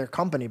appreciate their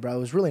company, bro. It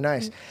was really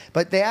nice.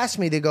 But they asked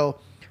me, they go,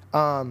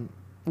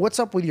 what's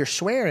up with your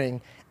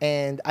swearing?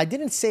 And I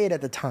didn't say it at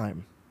the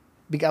time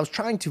because I was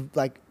trying to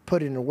like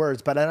put it into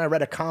words, but then I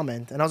read a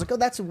comment and I was like, oh,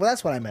 that's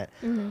what I meant.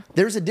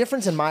 There's a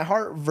difference in my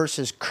heart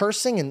versus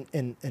cursing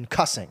and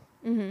cussing.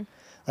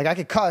 Like I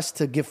could cuss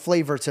to give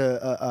flavor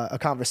to a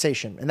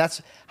conversation. And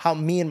that's how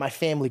me and my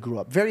family grew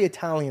up. Very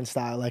Italian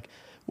style. Like,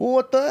 well,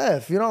 what the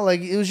F?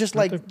 Like it was just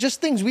like,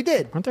 just things we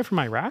did. Aren't they from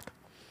Iraq?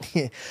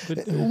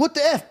 What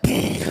the F?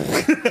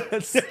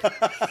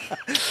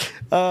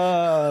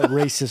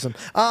 Racism.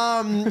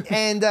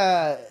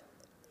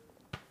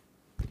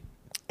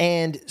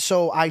 And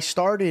so I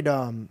started,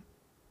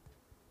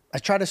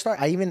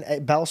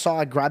 Belle saw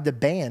I grabbed a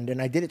band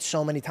and I did it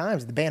so many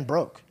times. The band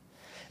broke.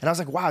 And I was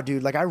like, wow,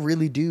 dude, like I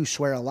really do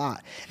swear a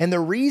lot. And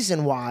the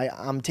reason why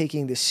I'm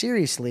taking this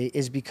seriously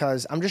is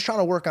because I'm just trying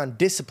to work on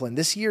discipline.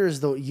 This year is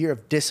the year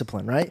of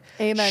discipline, right?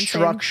 Amen.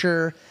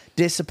 Structure,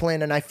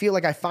 discipline. And I feel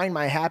like I find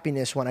my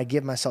happiness when I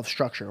give myself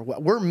structure.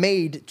 We're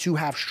made to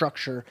have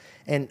structure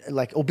and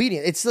like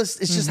obedience. It's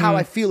just how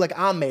I feel like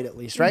I'm made, at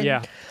least, right?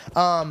 Yeah.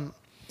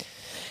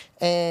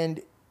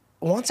 And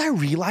once I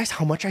realized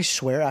how much I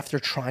swear after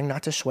trying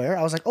not to swear,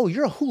 I was like, oh,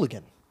 you're a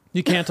hooligan.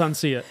 You can't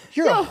unsee it.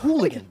 You're a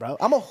hooligan, bro.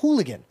 I'm a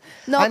hooligan.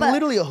 I'm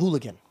literally a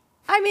hooligan.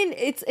 I mean,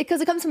 it's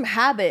because it comes from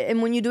habit.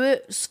 And when you do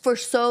it for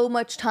so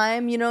much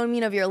time, you know what I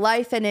mean, of your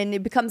life, and then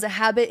it becomes a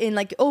habit in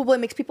like, oh, well, it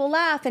makes people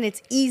laugh and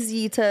it's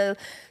easy to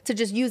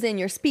just use it in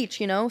your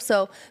speech,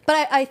 So,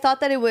 but I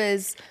thought that it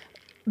was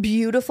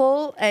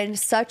beautiful and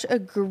such a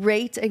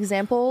great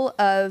example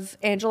of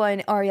Angela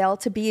and Ariel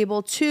to be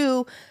able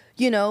to,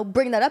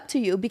 bring that up to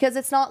you, because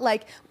it's not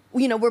like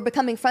we're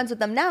becoming friends with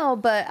them now,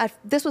 but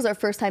this was our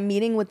first time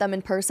meeting with them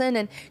in person.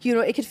 And,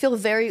 it could feel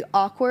very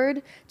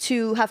awkward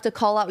to have to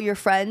call out your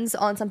friends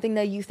on something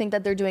that you think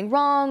that they're doing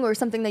wrong, or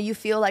something that you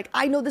feel like,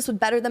 I know this would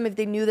better them if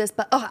they knew this,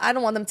 but I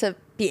don't want them to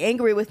be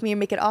angry with me and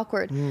make it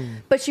awkward.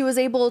 But she was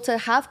able to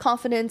have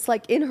confidence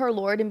like in her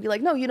Lord and be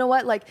like, no, you know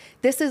what? Like,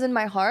 this is in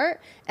my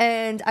heart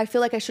and I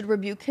feel like I should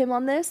rebuke him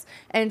on this.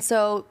 And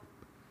so,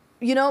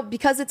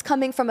 because it's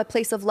coming from a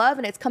place of love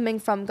and it's coming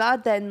from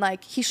God, then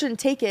like he shouldn't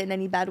take it in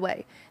any bad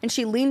way. And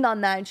she leaned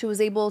on that and she was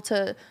able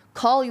to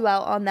call you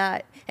out on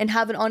that and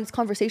have an honest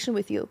conversation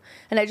with you.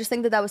 And I just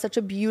think that that was such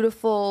a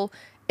beautiful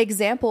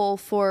example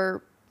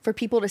for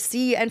people to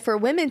see, and for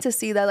women to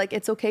see that like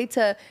it's okay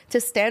to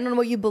stand on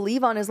what you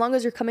believe on, as long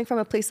as you're coming from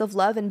a place of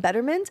love and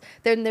betterment.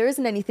 Then there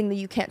isn't anything that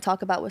you can't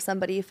talk about with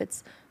somebody if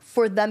it's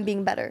for them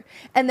being better.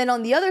 And then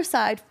on the other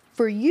side,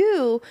 for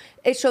you,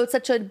 it showed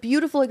such a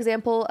beautiful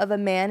example of a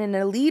man and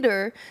a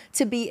leader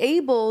to be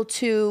able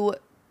to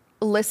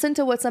listen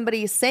to what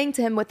somebody is saying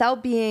to him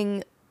without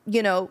being,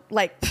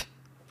 like,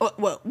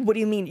 what do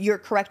you mean you're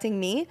correcting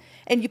me?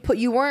 And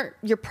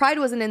your pride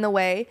wasn't in the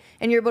way,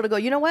 and you're able to go,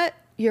 you know what?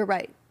 You're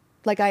right.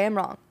 Like, I am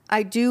wrong.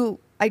 I do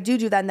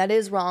that, and that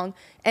is wrong.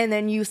 And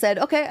then you said,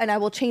 okay, and I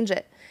will change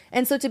it.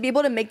 And so to be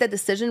able to make that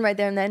decision right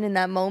there and then in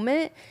that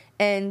moment,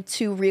 and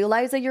to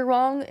realize that you're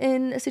wrong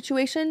in a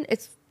situation,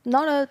 it's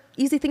not an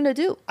easy thing to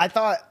do.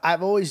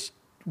 I've always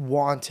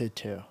wanted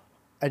to.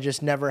 I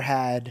just never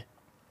had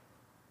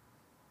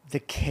the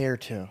care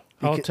to.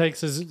 All it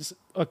takes is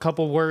a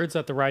couple words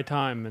at the right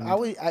time. And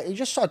I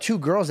just saw two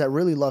girls that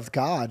really loved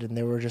God, and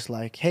they were just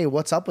like, hey,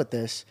 what's up with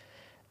this?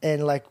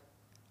 And like,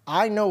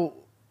 I know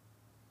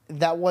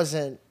that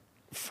wasn't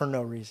for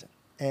no reason.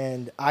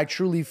 And I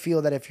truly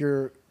feel that if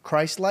you're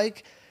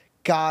Christ-like,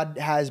 God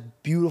has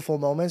beautiful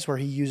moments where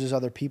he uses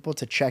other people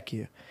to check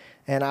you.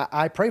 And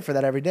I pray for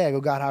that every day. I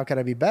go, God, how can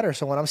I be better?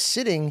 So when I'm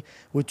sitting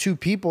with two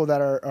people that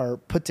are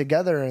put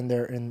together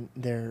and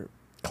they're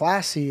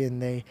classy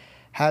and they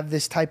have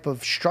this type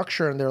of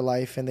structure in their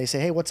life, and they say,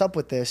 hey, what's up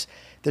with this?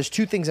 There's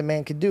two things a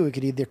man could do. He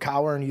could either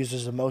cower and use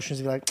his emotions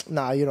and be like,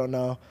 nah, you don't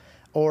know.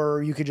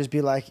 Or you could just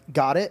be like,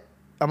 got it,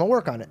 I'm going to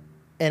work on it.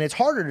 And it's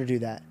harder to do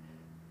that.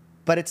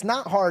 But it's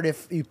not hard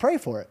if you pray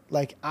for it.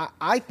 Like,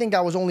 I think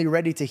I was only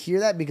ready to hear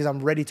that because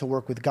I'm ready to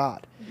work with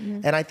God.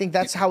 Mm-hmm. And I think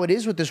that's how it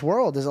is with this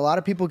world, is a lot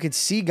of people could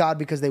see God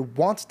because they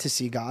want to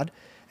see God,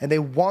 and they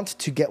want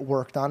to get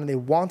worked on, and they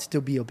want to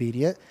be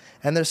obedient.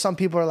 And there's some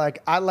people who are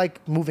like, I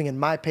like moving in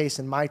my pace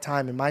and my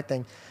time and my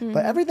thing. Mm-hmm.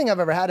 But everything I've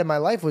ever had in my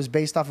life was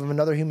based off of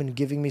another human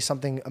giving me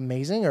something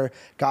amazing, or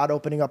God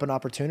opening up an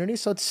opportunity.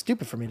 So it's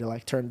stupid for me to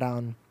like turn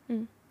down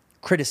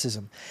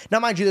criticism. Now,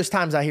 mind you, there's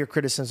times I hear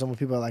criticism when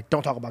people are like,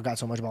 don't talk about God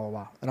so much, blah, blah,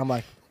 blah. And I'm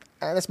like,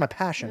 that's my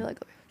passion. Like,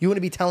 you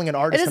wouldn't be telling an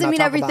artist. It doesn't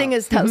mean everything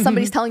is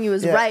somebody's telling you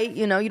is right.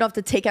 You don't have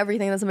to take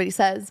everything that somebody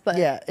says. But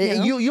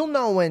you'll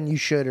know when you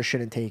should or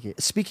shouldn't take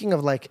it. Speaking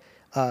of like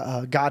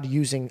God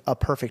using a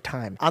perfect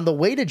time, on the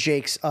way to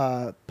Jake's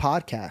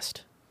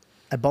podcast,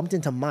 I bumped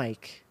into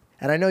Mike,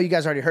 and I know you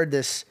guys already heard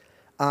this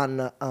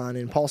on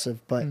Impaulsive,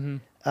 but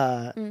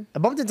I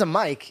bumped into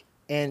Mike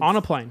and on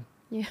a plane,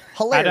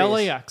 hilarious at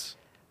LAX.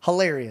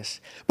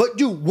 Hilarious. But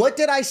dude, what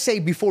did I say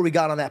before we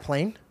got on that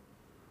plane?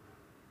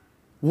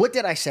 What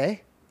did I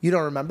say? You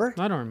don't remember?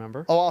 I don't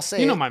remember. Oh, I'll say it.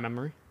 You know my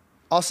memory.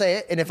 I'll say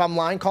it, and if I'm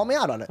lying, call me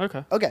out on it.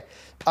 Okay.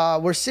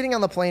 We're sitting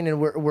on the plane,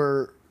 and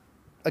we're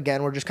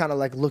just kind of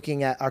like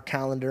looking at our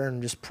calendar and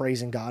just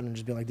praising God and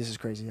just being like, this is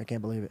crazy. I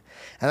can't believe it.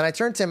 And then I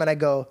turn to him and I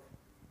go,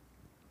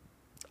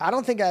 I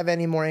don't think I have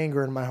any more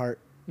anger in my heart.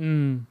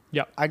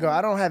 Yeah. I go,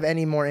 I don't have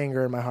any more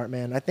anger in my heart,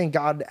 man. I think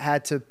God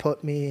had to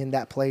put me in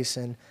that place,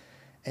 and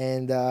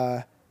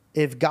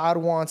if God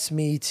wants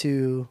me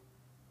to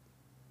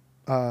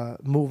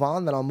move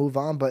on, then I'll move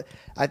on. But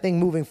I think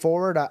moving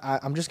forward,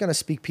 I'm just going to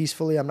speak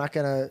peacefully. I'm not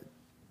going to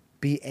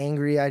be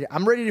angry.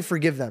 I'm ready to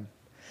forgive them.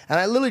 And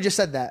I literally just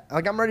said that.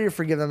 Like, I'm ready to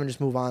forgive them and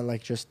just move on.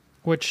 Like, just.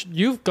 Which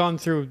you've gone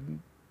through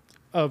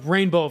a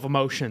rainbow of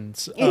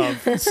emotions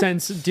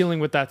since dealing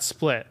with that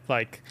split.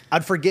 Like,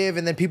 I'd forgive,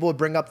 and then people would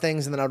bring up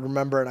things, and then I'd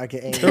remember, and I'd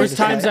get angry. There was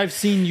times I've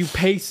seen you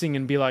pacing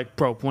and be like,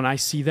 bro, when I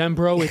see them,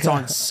 bro, it's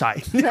on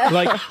sight.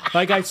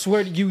 like I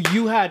swear to you,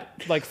 you had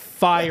like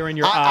fire in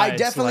your eyes. I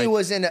definitely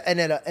was in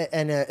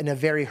a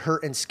very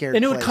hurt and scared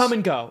and it place. would come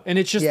and go, and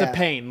it's just the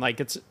pain. Like,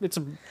 it's a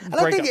and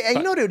I think, and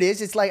you know what it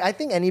is? It's like, I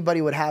think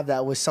anybody would have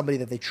that with somebody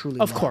that they truly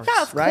love. Of course.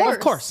 Yeah, of right? course.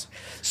 Of course.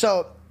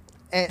 So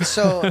it's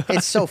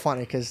so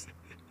funny because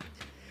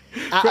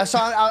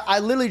I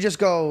literally just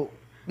go,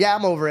 yeah,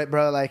 I'm over it,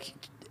 bro. Like,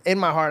 in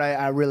my heart,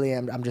 I really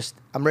am.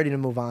 I'm ready to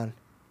move on.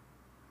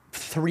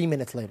 3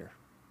 minutes later,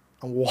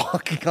 I'm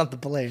walking on the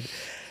plane,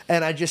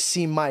 and I just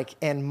see Mike.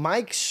 And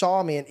Mike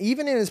saw me, and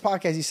even in his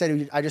podcast, he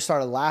said, I just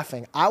started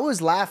laughing. I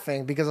was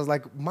laughing because I was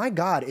like, my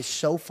God, it's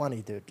so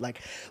funny, dude.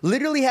 Like,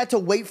 literally had to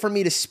wait for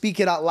me to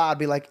speak it out loud,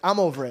 be like, I'm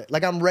over it.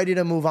 Like, I'm ready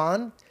to move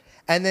on.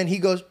 And then he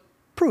goes,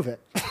 prove it.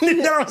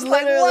 And I was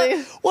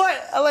like,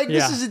 what? Like,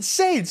 this is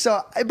insane.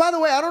 So, by the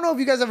way, I don't know if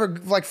you guys ever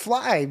like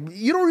fly.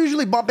 You don't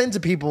usually bump into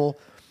people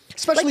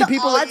Especially like the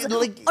people odds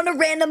like on a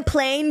random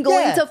plane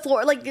going Yeah. to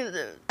Florida. Like,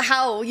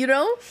 how, you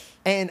know?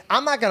 And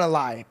I'm not gonna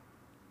lie,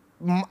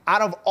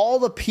 out of all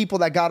the people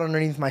that got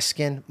underneath my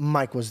skin,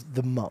 Mike was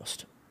the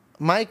most.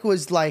 Mike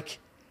was like,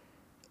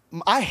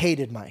 I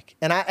hated Mike,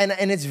 and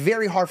it's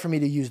very hard for me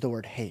to use the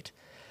word hate.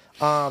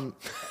 And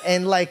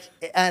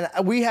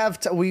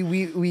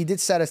we did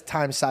set a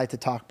time aside to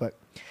talk, but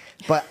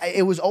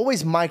it was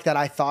always Mike that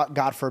I thought,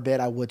 God forbid,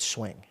 I would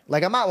swing.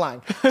 Like, I'm not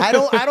lying. I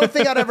don't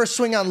think I'd ever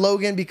swing on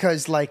Logan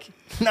because, like,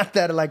 not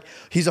that, like,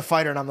 he's a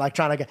fighter and I'm, like,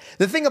 trying to get...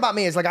 The thing about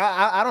me is, like,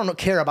 I don't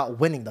care about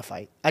winning the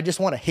fight. I just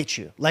want to hit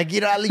you. Like,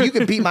 you know, you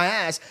can beat my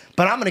ass,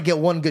 but I'm going to get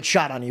one good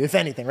shot on you, if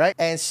anything, right?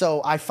 And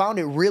so I found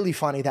it really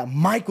funny that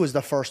Mike was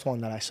the first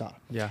one that I saw.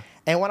 Yeah.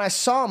 And when I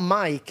saw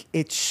Mike,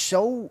 it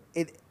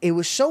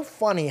was so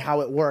funny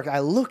how it worked. I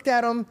looked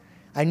at him.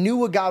 I knew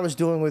what God was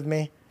doing with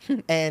me.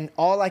 And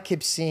all I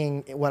kept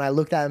seeing when I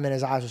looked at him in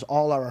his eyes was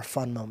all our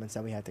fun moments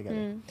that we had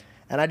together.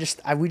 And I just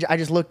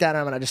looked at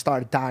him and I just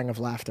started dying of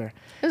laughter.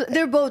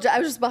 They're both. I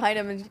was just behind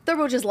him, and they're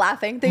both just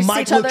laughing. They see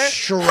Mike each other. looked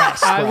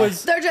stressed. Bro.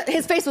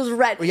 His face was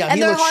red. Yeah, and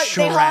he they looked hug,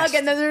 stressed.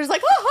 and then they're just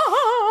like, ha, ha,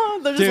 ha.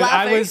 They're just Dude,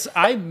 laughing.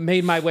 I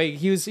made my way.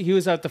 He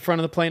was at the front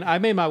of the plane. I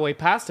made my way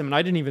past him, and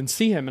I didn't even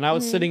see him. And I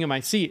was sitting in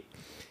my seat,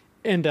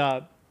 and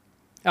I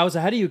was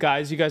ahead of you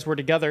guys. You guys were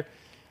together,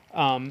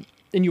 and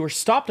you were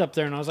stopped up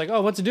there. And I was like,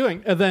 "Oh, what's it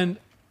doing?" And then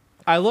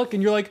I look,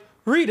 and you're like,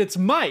 "Reed, it's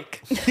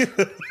Mike."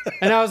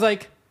 And I was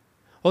like,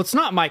 "Well, it's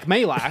not Mike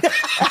Malak,"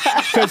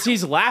 because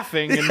he's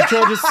laughing, and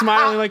Joel just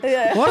smiling like,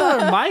 "What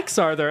other Mikes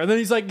are there?" And then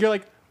you're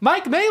like,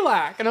 "Mike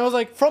Malak," and I was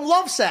like, From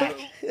Lovesack.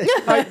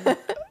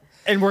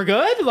 and we're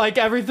good? Like,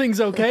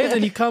 everything's okay? And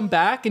then you come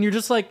back and you're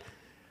just like,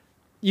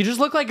 you just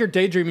look like you're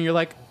daydreaming. You're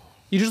like,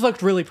 you just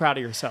looked really proud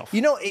of yourself.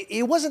 You know,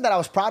 it wasn't that I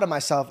was proud of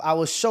myself. I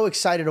was so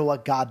excited at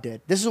what God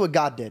did. This is what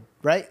God did,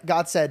 right?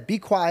 God said, be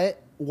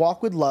quiet,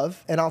 walk with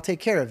love, and I'll take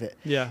care of it.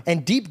 Yeah.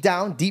 And deep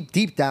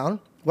down,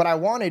 what I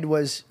wanted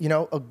was, you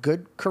know, a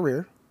good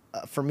career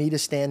for me to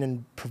stand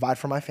and provide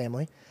for my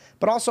family.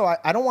 But also,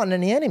 I don't want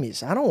any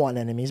enemies. I don't want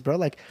enemies, bro.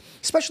 Like,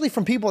 especially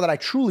from people that I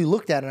truly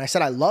looked at and I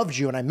said, I loved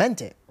you and I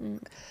meant it.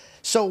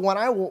 So when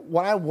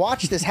I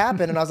watched this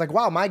happen and I was like,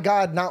 wow, my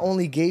God not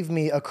only gave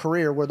me a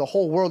career where the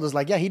whole world is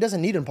like, yeah, he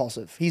doesn't need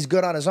Impaulsive. He's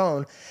good on his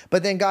own.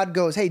 But then God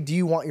goes, hey, do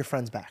you want your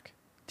friends back?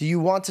 Do you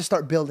want to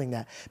start building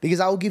that? Because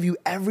I will give you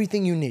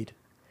everything you need.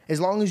 As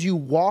long as you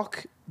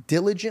walk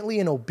diligently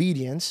in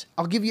obedience,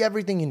 I'll give you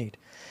everything you need.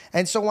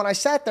 And so when I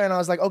sat there and I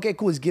was like, okay,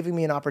 cool, he's giving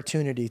me an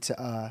opportunity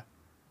to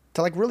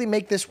like really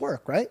make this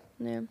work, right?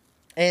 Yeah.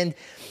 And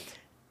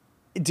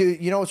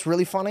dude, you know what's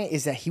really funny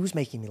is that he was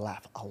making me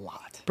laugh a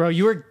lot. Bro,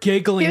 you were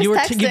giggling. He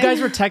was You texting. guys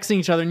were texting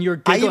each other and you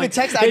were I giggling.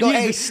 even texted, I And go, you-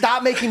 hey,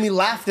 stop making me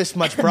laugh this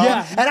much, bro.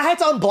 Yeah. And I had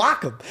to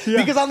unblock him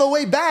because on the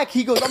way back,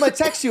 he goes, I'm going to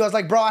text you. I was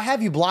like, bro, I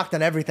have you blocked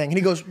on everything. And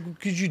he goes,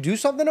 could you do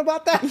something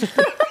about that?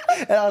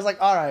 And I was like,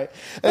 all right.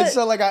 And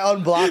so like I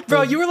unblocked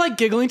Bro, him. you were like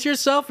giggling to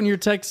yourself and you're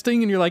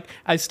texting and you're like,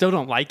 I still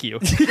don't like you.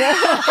 Literally,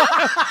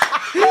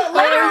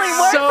 It's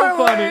word so for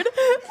funny. word.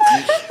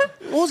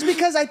 Well, it's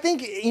because I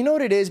think, you know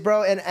what it is,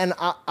 bro? And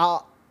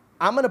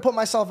I'm going to put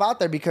myself out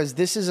there because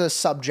this is a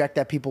subject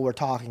that people were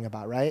talking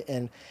about, right?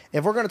 And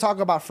if we're going to talk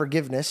about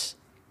forgiveness,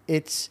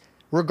 it's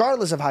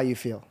regardless of how you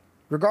feel.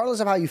 Regardless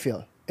of how you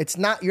feel. It's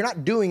not, you're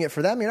not doing it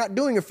for them. You're not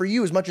doing it for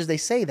you as much as they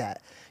say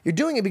that. You're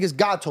doing it because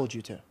God told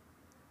you to.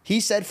 He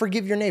said,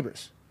 forgive your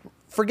neighbors.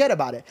 Forget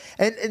about it.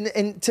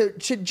 And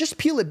to just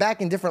peel it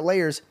back in different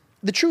layers,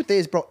 the truth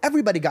is, bro,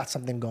 everybody got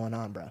something going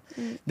on, bro.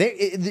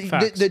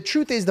 The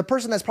truth is the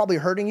person that's probably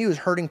hurting you is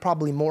hurting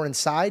probably more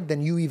inside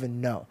than you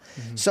even know.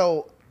 Mm-hmm.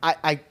 So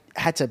I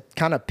had to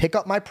kind of pick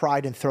up my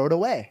pride and throw it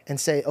away and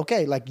say,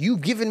 okay, like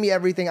you've given me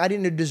everything. I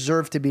didn't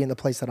deserve to be in the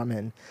place that I'm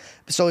in.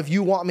 So if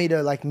you want me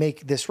to like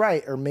make this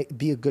right or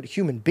be a good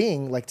human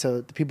being, like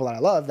to the people that I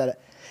love,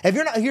 that if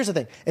you're not, here's the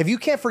thing, if you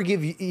can't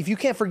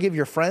forgive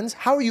your friends,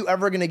 how are you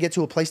ever going to get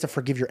to a place to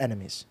forgive your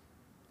enemies?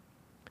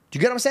 Do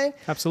you get what I'm saying?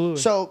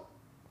 Absolutely. So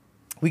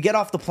we get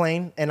off the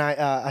plane and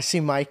I see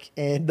Mike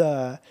and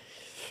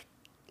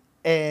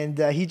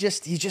he's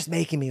just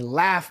making me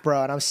laugh,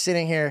 bro. And I'm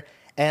sitting here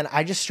and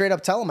I just straight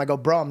up tell him, I go,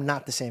 bro, I'm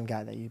not the same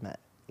guy that you met.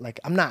 Like,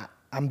 I'm not.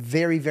 I'm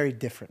very, very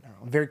different now.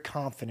 I'm very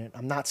confident.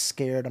 I'm not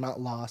scared. I'm not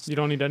lost. You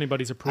don't need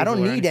anybody's approval. I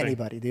don't or need anything.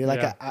 anybody, dude.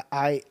 Like,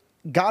 Yeah.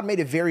 God made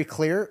it very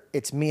clear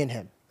it's me and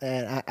him.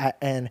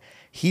 And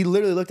he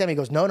literally looked at me and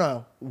goes,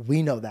 no,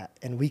 we know that.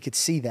 And we could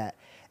see that.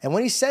 And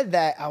when he said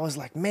that, I was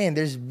like, man,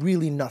 there's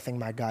really nothing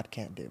my God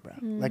can't do, bro.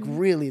 Like,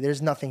 really,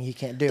 there's nothing he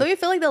can't do. Don't you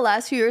feel like the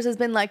last few years has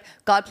been like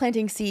God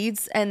planting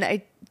seeds?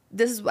 And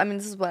this is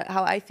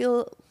how I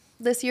feel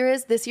this year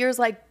is. This year is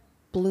like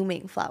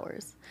blooming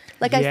flowers.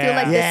 Like, I feel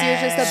like this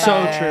year's just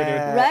about... So true,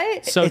 dude.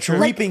 Right? So it's true.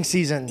 reaping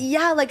season.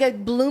 Yeah, like a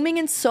blooming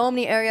in so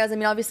many areas. I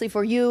mean, obviously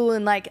for you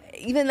and like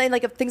even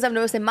like things I've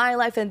noticed in my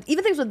life and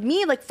even things with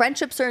me, like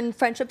certain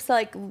friendships,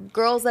 like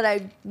girls that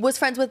I was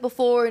friends with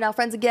before, now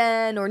friends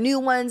again, or new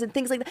ones and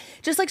things like that.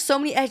 Just like so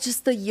many, it's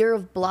just the year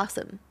of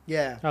blossom.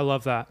 Yeah. I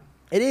love that.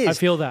 It is. I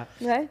feel that.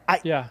 Right?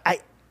 Yeah.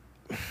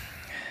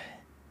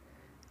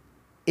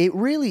 it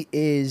really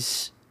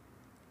is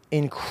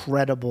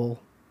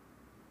incredible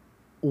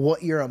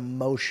what your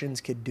emotions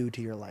could do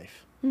to your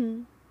life.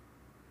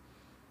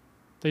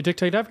 They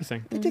dictate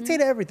everything. They dictate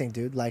everything,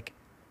 dude. Like,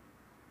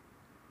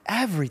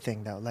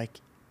 everything, though. Like,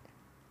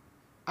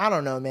 I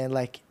don't know, man.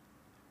 Like,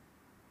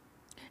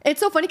 It's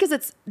so funny because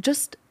it's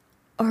just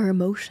our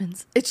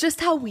emotions. It's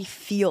just how we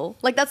feel.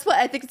 Like, that's what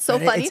I think it's so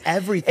funny. It's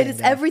everything. It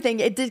is man. everything.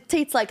 It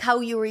dictates like how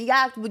you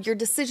react with your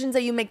decisions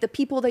that you make, the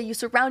people that you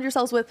surround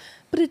yourselves with.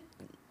 But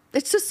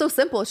it's just so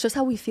simple. It's just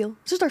how we feel.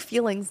 It's just our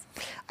feelings.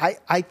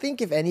 I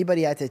think if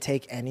anybody had to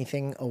take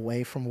anything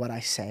away from what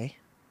I say,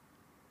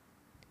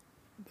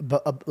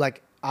 but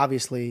like,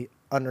 obviously,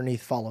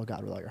 underneath, follow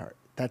God with all your heart.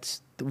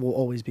 That's will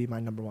always be my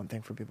number one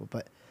thing for people.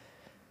 But,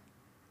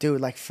 dude,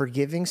 like,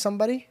 forgiving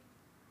somebody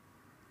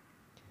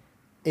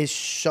is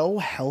so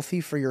healthy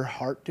for your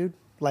heart, dude.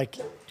 Like,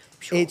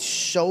 it's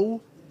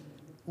so,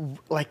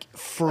 like,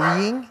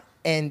 freeing.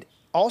 And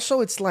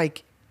also, it's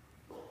like,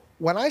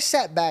 when I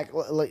sat back,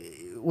 like,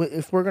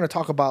 if we're going to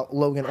talk about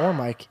Logan or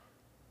Mike,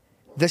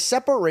 the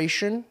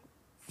separation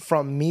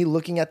from me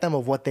looking at them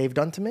of what they've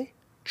done to me,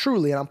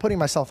 truly, and I'm putting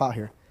myself out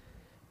here,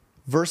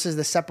 versus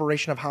the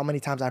separation of how many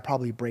times I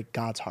probably break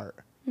God's heart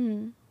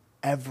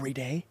every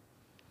day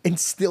and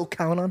still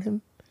count on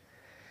him.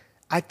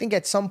 I think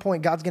at some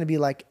point God's going to be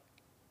like,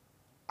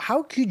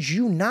 how could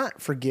you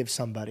not forgive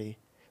somebody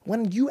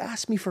when you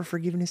ask me for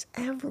forgiveness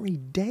every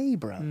day,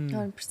 bro?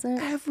 100%.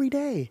 Every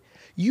day.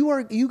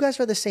 You guys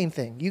are the same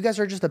thing. You guys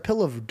are just a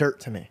pill of dirt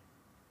to me.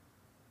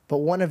 But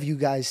one of you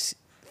guys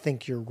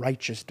think you're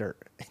righteous dirt.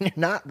 And you're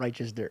not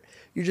righteous dirt.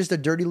 You're just a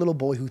dirty little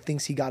boy who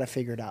thinks he got it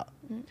figured out.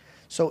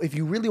 So if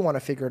you really want to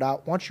figure it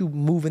out, why don't you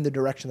move in the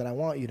direction that I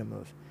want you to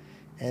move?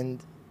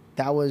 And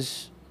that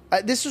was...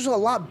 this was a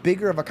lot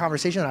bigger of a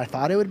conversation than I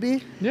thought it would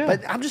be. Yeah.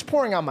 But I'm just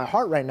pouring out my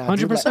heart right now. 100%.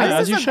 dude. Like,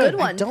 As This you is a should. good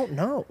one. I don't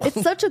know. It's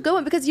such a good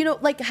one because, you know,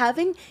 like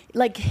having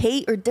like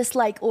hate or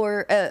dislike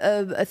or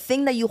a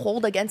thing that you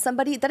hold against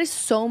somebody, that is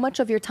so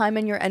much of your time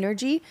and your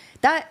energy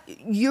that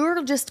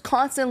you're just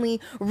constantly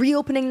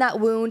reopening that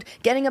wound,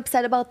 getting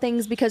upset about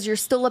things because you're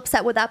still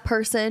upset with that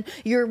person.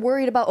 You're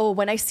worried about, oh,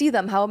 when I see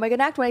them, how am I going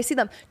to act when I see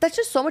them? That's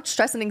just so much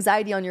stress and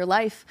anxiety on your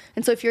life.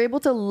 And so if you're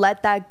able to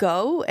let that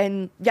go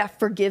and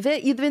forgive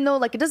it, even though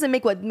like it doesn't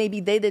make what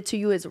maybe they did to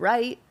you is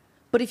right,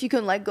 but if you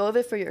can let go of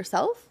it for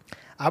yourself.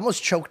 I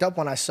almost choked up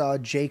when I saw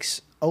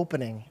Jake's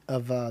opening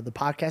of the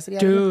podcast that he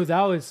had. Dude,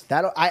 that was...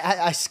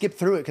 I skipped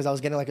through it because I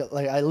was getting like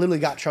I literally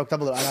got choked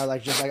up a little, and I was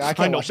like just like I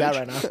can't watch that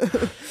right now.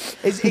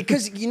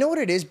 Because you know what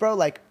it is, bro.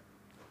 Like,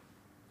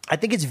 I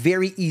think it's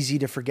very easy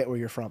to forget where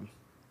you're from,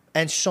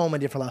 and so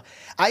many different levels.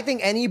 I think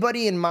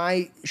anybody in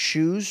my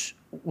shoes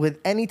with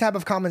any type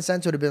of common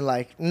sense would have been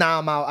like, nah,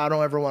 I'm out. I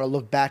don't ever want to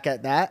look back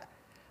at that.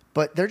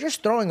 But they're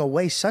just throwing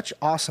away such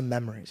awesome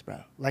memories,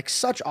 bro. Like,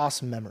 such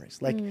awesome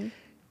memories. Like,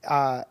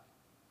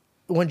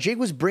 when Jake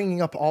was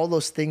bringing up all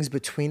those things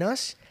between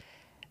us,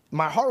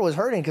 my heart was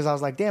hurting because I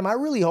was like, damn, I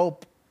really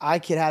hope I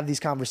could have these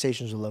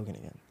conversations with Logan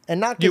again. And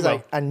not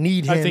because I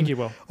need him I think you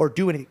will. or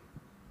do anything.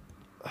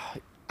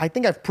 I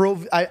think I've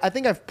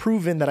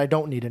proven that I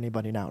don't need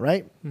anybody now,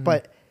 right? Mm-hmm.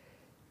 But,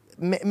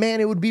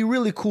 man, it would be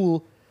really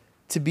cool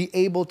to be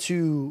able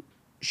to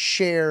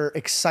share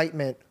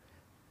excitement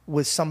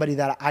with somebody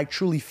that I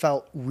truly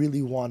felt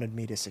really wanted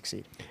me to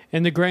succeed.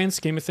 In the grand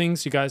scheme of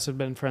things, you guys have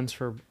been friends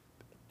for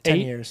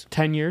 10 years.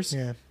 10 years?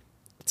 Yeah.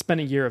 It's been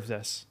a year of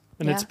this.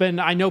 And Yeah. it's been,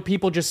 I know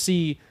people just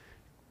see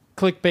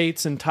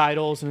clickbaits and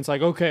titles and it's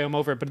like, okay, I'm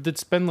over it. But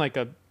it's been like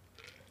a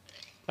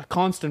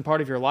constant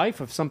part of your life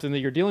of something that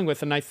you're dealing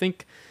with. And I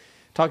think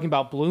talking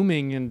about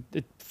blooming and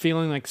it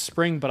feeling like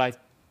spring, but I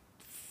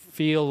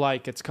feel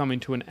like it's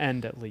coming to an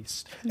end at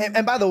least.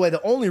 And by the way,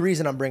 the only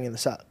reason I'm bringing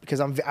this up, because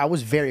I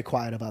was very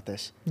quiet about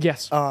this.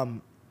 Yes.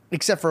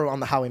 Except for on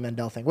the Howie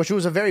Mandel thing, which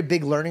was a very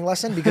big learning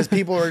lesson because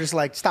people were just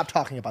like, stop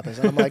talking about this.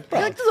 And I'm like,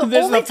 bro. Like, this is the This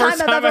is only the first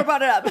time I've time ever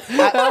brought it up.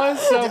 That was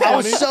so funny. I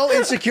was so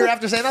insecure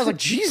after saying that. I was like,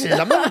 Jesus,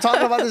 I'm never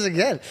talking about this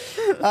again.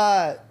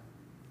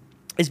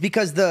 It's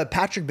because the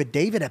Patrick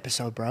Bet-David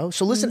episode, bro.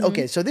 So listen,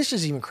 okay, so this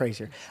is even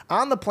crazier.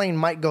 On the plane,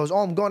 Mike goes, oh,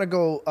 I'm going to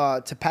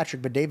go to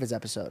Patrick Bet-David's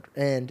episode.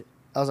 And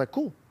I was like,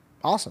 cool,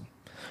 awesome.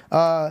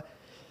 I'm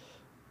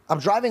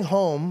driving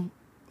home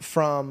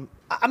from,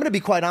 I'm going to be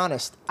quite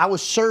honest, I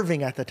was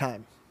serving at the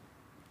time,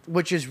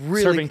 which is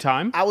really... Serving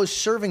time? I was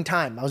serving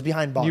time. I was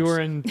behind bars. You were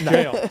in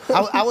jail.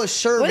 I was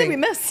serving. What did we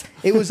miss?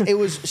 It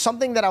was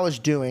something that I was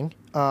doing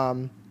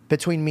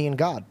between me and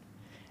God.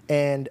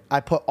 And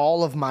I put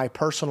all of my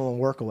personal and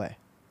work away.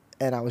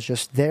 And I was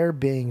just there,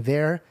 being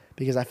there,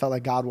 because I felt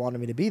like God wanted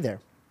me to be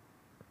there.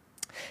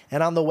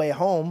 And on the way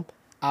home,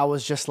 I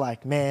was just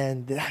like,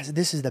 man,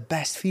 this is the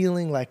best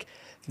feeling. Like,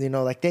 you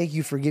know, like, thank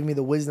you for giving me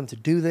the wisdom to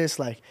do this.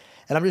 Like,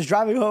 and I'm just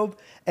driving home,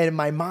 and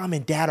my mom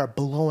and dad are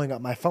blowing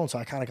up my phone. So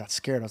I kind of got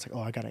scared. I was like,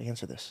 oh, I got to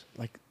answer this.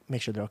 Like,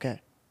 make sure they're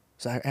okay.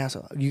 So I asked,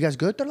 you guys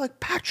good? They're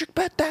like, Patrick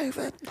Bet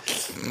David.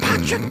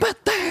 Patrick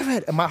Bet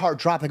David. And my heart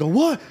dropped. I go,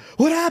 what?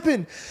 What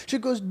happened? She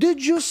goes,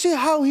 did you see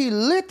how he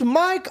lit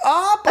Mike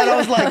up? And I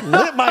was like,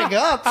 lit Mike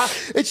up?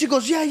 And she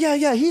goes,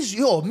 yeah.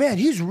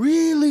 He's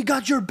really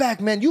got your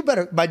back, man. You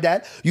better, my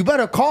dad, you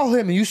better call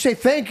him and you say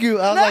thank you.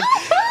 I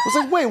was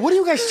like, wait, what are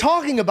you guys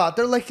talking about?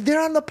 They're like, they're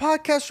on the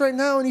podcast right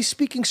now and he's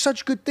speaking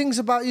such good things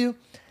about you.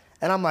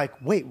 And I'm like,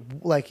 wait,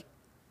 like,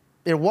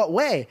 in what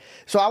way?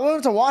 So I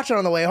wanted to watch it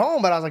on the way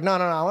home, but I was like, no,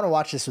 I want to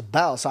watch this with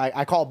Belle. So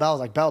I called Belle. I was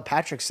like, Belle,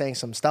 Patrick's saying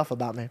some stuff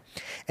about me.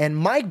 And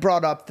Mike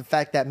brought up the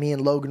fact that me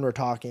and Logan were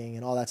talking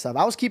and all that stuff.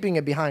 I was keeping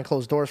it behind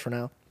closed doors for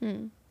now.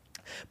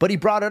 But he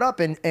brought it up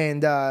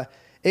we're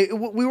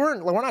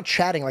not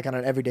chatting like on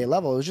an everyday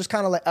level. It was just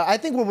kind of like, I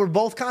think what we're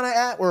both kind of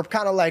at, we're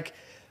kind of like,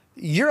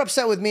 you're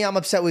upset with me, I'm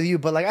upset with you,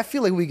 but like I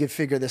feel like we could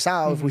figure this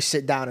out if we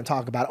sit down and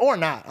talk about it, or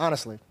not,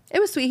 honestly. It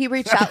was sweet. He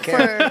reached out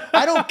for...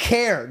 I don't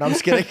care. No, I'm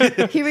just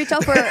kidding. He reached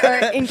out for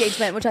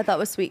engagement, which I thought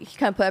was sweet. He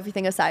kind of put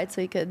everything aside so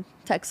he could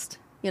text,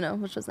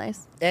 which was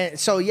nice. And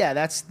so, yeah,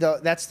 that's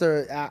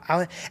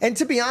the... and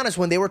to be honest,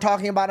 when they were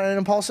talking about it in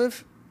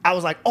Impulsive, I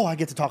was like, oh, I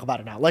get to talk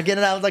about it now. Like, and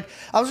I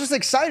was just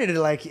excited.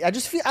 Like, I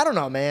just feel... I don't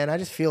know, man. I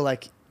just feel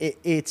like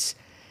it's...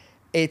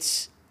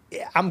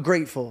 I'm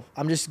grateful.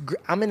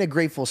 I'm in a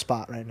grateful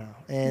spot right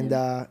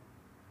now.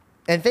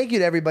 And thank you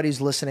to everybody who's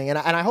listening. And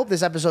I hope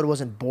this episode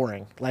wasn't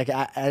boring. Like,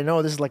 I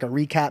know this is like a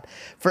recap.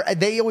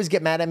 They always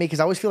get mad at me because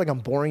I always feel like I'm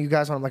boring you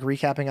guys when I'm like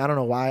recapping. I don't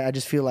know why. I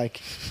just feel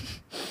like,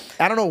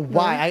 I don't know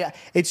why.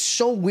 It's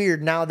so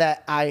weird now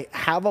that I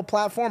have a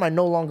platform. I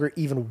no longer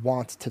even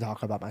want to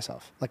talk about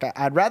myself. Like,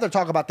 I'd rather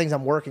talk about things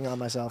I'm working on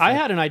myself. I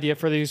had an idea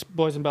for these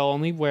Boys and Bell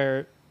Only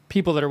where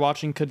people that are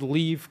watching could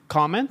leave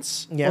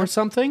comments or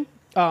something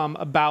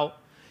about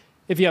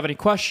if you have any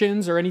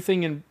questions or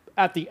anything. And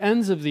at the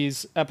ends of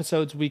these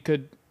episodes, we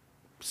could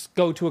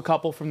go to a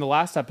couple from the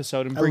last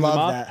episode and bring them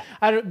up.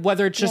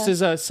 Whether it's just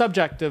as a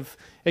subject of,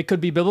 it could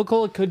be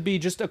biblical, it could be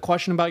just a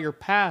question about your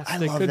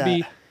past. It could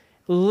be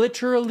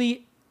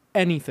literally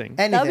anything.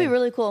 That would be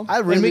really cool.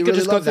 And we could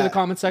just go through the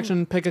comment section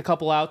and pick a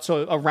couple out.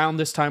 So around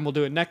this time, we'll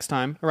do it next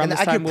time. Around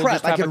this time, we'll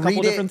just have a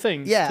couple different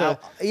things. Yeah.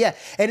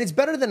 And it's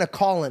better than a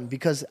call-in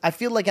because I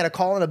feel like at a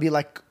call-in, it'll be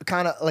like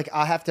kind of like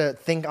I have to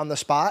think on the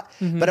spot.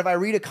 But if I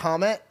read a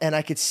comment and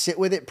I could sit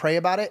with it, pray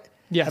about it,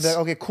 I'd be like,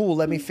 okay, cool.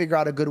 Let me figure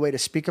out a good way to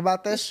speak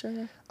about this.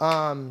 Sure.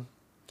 No,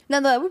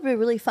 that would be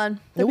really fun.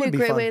 That'd be a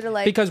great way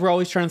to because we're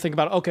always trying to think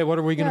about, okay, what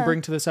are we going to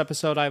bring to this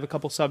episode? I have a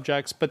couple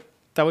subjects, but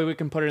that way we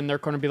can put it in their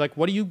corner and be like,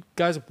 what do you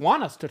guys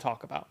want us to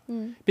talk about?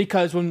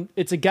 Because when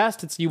it's a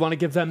guest, you want to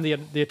give them the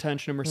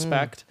attention and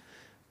respect.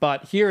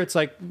 But here it's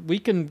like we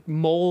can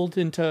mold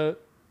into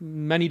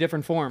many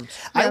different forms.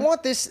 I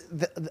want this...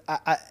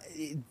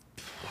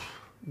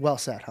 well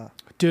said, huh?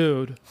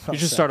 Dude, you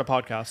should start a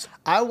podcast.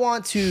 I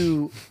want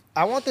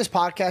this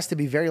podcast to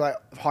be very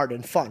hard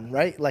and fun,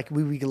 right? Like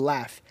we can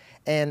laugh.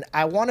 And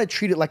I want to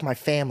treat it like my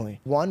family.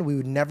 One, we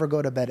would never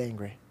go to bed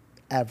angry.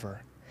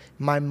 Ever.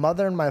 My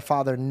mother and my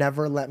father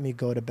never let me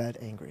go to bed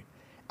angry.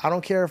 I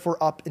don't care if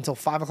we're up until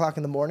 5 o'clock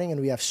in the morning and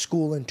we have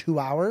school in 2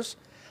 hours.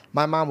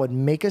 My mom would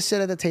make us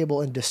sit at the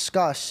table and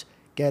discuss,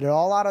 get it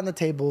all out on the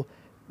table,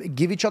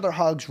 give each other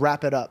hugs,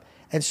 wrap it up.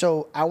 And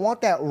so I want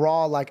that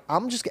raw,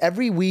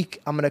 every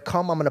week I'm going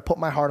to put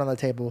my heart on the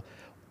table.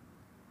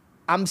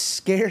 I'm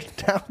scared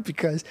now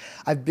because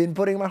I've been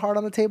putting my heart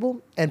on the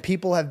table and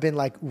people have been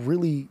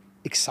really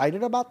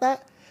excited about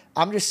that.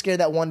 I'm just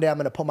scared that one day I'm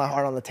going to put my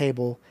heart on the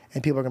table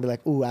and people are going to be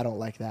like, ooh, I don't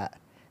like that.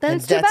 Then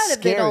it's too bad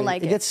if they don't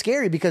like it. It gets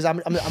scary because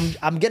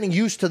I'm getting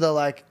used to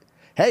the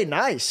hey,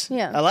 nice.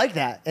 Yeah. I like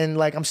that. And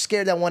I'm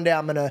scared that one day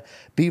I'm going to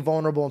be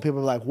vulnerable and people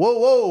are like,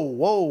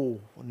 whoa.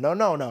 No,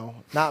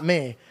 not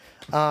me.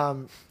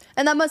 And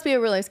that must be a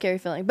really scary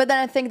feeling. But then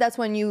I think that's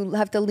when you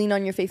have to lean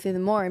on your faith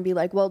even more and be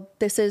like, well,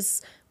 this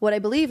is what I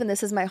believe and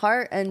this is my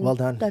heart. And well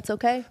done. That's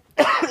okay.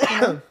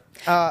 And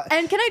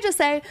can I just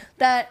say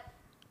that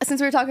since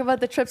we were talking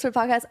about the trips for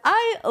podcast,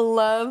 I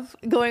love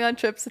going on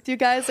trips with you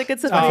guys.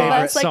 It's the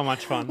best. So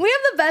much fun. We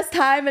have the best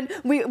time, and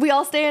we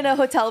all stay in a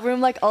hotel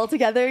room all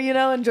together,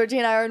 and Georgie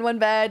and I are in one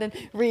bed, and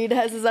Reed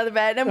has his other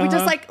bed, and we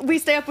just we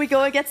stay up, we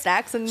go and get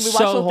snacks, and we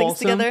watch little things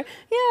together.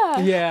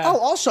 Yeah. Oh,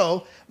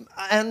 also,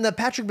 and the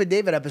Patrick B.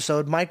 David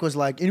episode, Mike was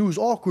like, it was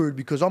awkward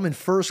because I'm in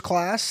first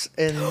class,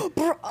 and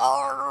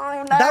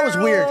that was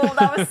weird.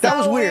 That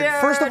was weird.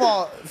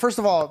 First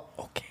of all,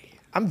 okay.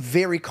 I'm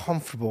very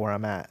comfortable where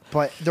I'm at,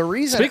 but the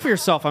reason... Speak for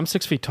yourself. I'm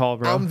 6 feet tall,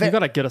 bro. You got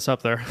to get us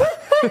up there.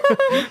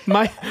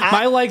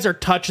 my legs are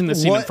touching the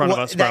seat in front of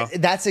us, bro.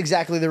 That's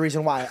exactly the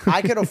reason why.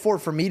 I could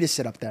afford for me to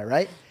sit up there,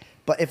 right?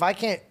 But if I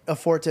can't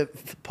afford to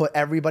put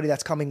everybody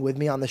that's coming with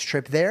me on this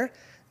trip there,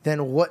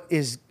 then what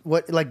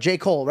J.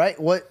 Cole, right?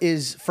 What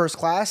is first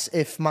class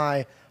if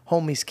my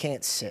homies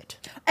can't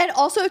sit? And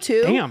also,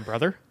 too... Damn,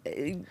 brother.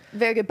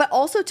 Very good. But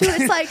also, too,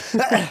 it's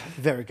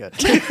very good.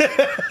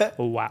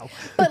 Wow.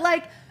 But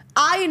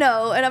I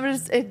know,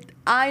 and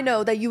I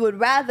know that you would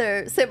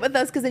rather sit with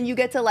us because then you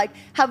get to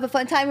have a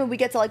fun time and we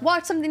get to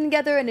watch something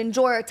together and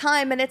enjoy our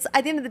time. And it's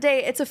at the end of the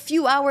day, it's a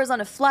few hours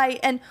on a flight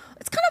and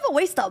it's kind of a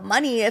waste of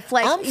money if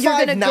like I'm you're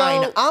gonna 5'9".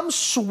 go. I'm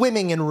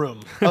swimming in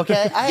room.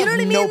 Okay, I You know have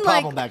what I no mean?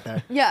 problem Like, back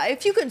there. Yeah,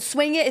 if you can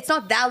swing it, it's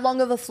not that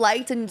long of a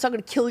flight, and it's not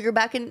going to kill your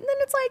back, and then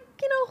it's like,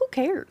 who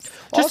cares? Just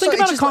Also, think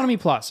it's about just Economy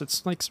Plus.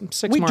 It's like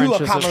 6 We more do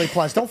inches. Economy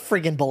Plus. Don't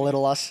friggin'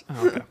 belittle us.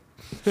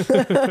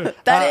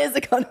 That is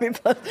economy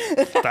plus.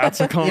 That's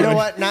Economy. You know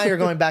what? Now you're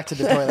going back to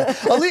the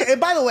toilet. And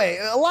by the way,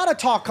 a lot of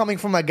talk coming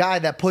from a guy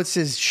that puts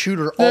his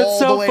shooter That's all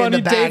so the way funny.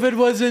 in the back, David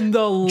was in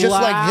the just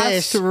last like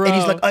this, row. and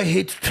he's like, I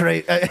hate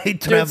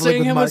Dude, traveling seeing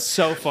with him Mike. was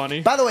so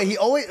funny. By the way, he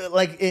always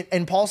like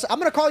in Paul's. I'm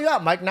gonna call you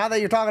out, Mike. Now that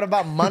you're talking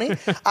about money,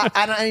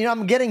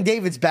 I'm getting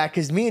David's back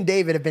because me and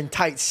David have been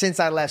tight since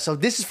I left. So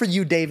this is for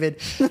you, David.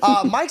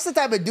 Mike's the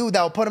type of dude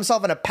that will put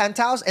himself in a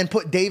penthouse and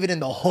put David in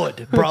the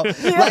hood, bro,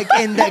 like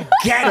in the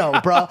ghetto,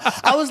 bro.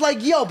 I was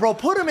like, yo, bro,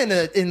 put him in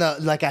a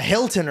like a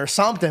Hilton or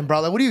something,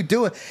 bro. Like, what are you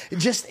doing?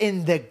 Just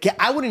in the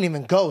I wouldn't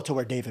even go to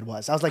where David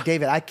was. I was like,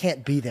 David, I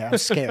can't be there. I'm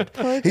scared.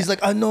 He's like,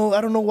 I know.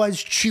 I don't know why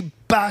this cheap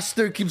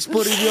bastard keeps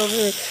putting me over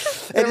here.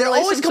 And they're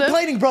always relationship?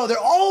 complaining, bro. They're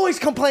always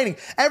complaining.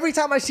 Every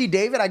time I see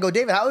David, I go,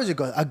 David, how is it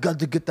going? I got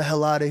to get the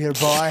hell out of here,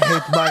 bro. I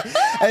hate Mike.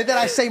 And then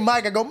I say,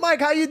 Mike, I go, Mike,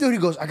 how you doing? He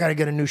goes, I got to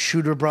get a new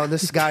shooter, bro.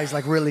 This guy's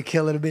like really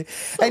killing me.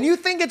 And you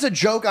think it's a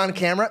joke on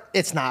camera?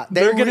 It's not.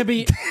 They're going to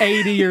be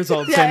 80 years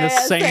old saying the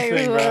same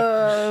thing,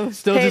 bro.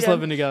 Still Hate just him.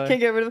 living together. Can't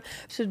get rid of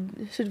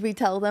him. Should we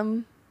tell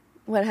them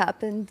what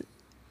happened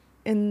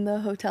in the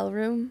hotel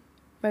room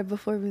right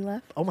before we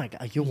left? Oh my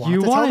God, you want You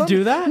to tell want them? to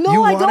do that? No,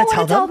 You I wanna don't want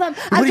to tell them.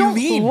 What do you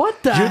mean?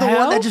 What the You're the one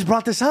hell? that just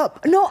brought this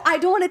up. No, I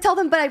don't want to tell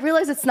them, but I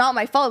realize it's not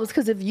my fault. It was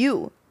because of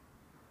you.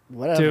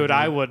 Whatever, Dude,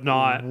 I would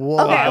not. Whoa.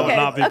 I would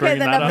not be bringing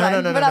then that never up.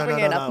 mind. No, We're not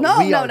bringing it up. No,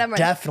 we no, are never mind.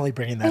 definitely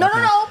bringing that No, up.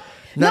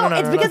 no, no. No,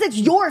 it's because it's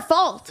your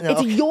fault. No, It's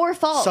okay. your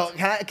fault. So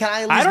can I at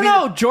least I don't be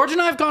know. George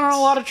and I have gone on a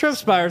lot of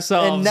trips by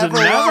ourselves. And never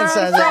never once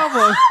had has a it.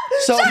 problem.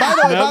 So by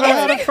the way, Never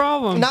had a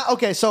problem. Now,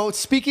 okay, so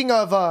speaking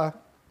of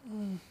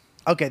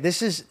okay,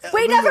 this is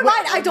Wait, never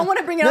mind. I don't want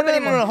to bring it up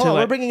anymore. No, hold Too on. We're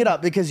late. bringing it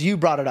up because you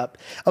brought it up.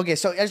 Okay,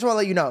 so I just want to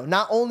let you know,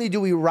 not only do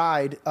we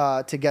ride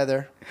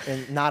together,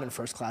 and not in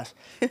first class,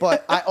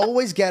 but I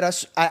always get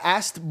us, I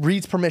asked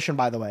Reed's permission,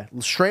 by the way.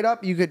 Straight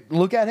up, you could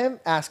look at him,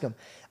 ask him.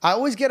 I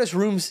always get us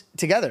rooms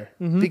together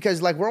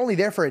because like we're only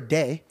there for a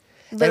day.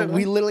 And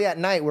we literally at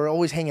night, we're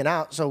always hanging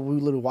out. So we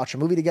literally watch a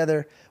movie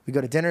together. We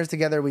go to dinners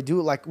together. We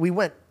do like, we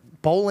went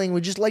bowling.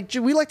 We just like,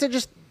 we like to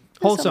just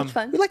Wholesome. much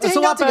fun. We like to It's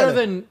hang a out lot better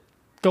together. than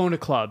going to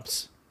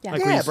clubs. Yeah.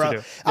 Like we Yeah, used bro. to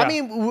do. I Yeah.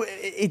 mean,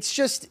 it's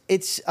just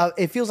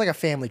it feels like a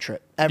family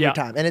trip every Yeah.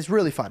 time, and it's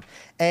really fun.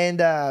 And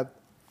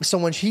so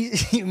when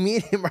me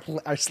and him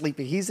are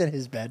sleeping, he's in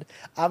his bed,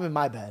 I'm in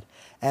my bed,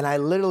 and I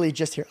literally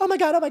just hear, oh my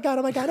god, oh my god,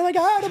 oh my god, oh my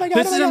god, oh my god.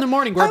 This oh my is god. in the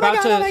morning. We're Oh my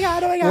about god, to. Oh my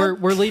god, oh my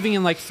god. We're leaving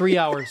in like 3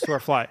 hours to our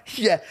flight.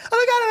 Yeah. Oh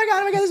my god, oh my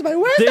god, oh my god. This is my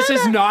worst. This is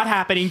nightmare. not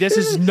happening. This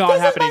is not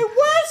happening. This is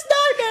my worst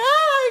nightmare.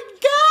 Oh my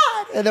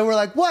god. And then we're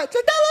like, what?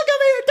 Don't look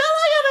over here. Don't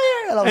look over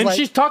here. And I was And like,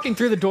 she's talking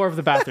through the door of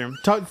the bathroom.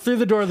 Through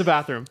the door of the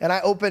bathroom. and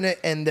I open it,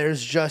 and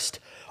there's just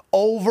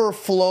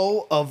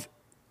overflow of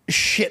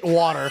shit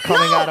water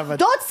coming out of it.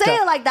 Don't say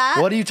it like that.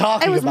 What are you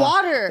talking It was about?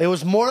 water. It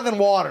was more than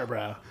water,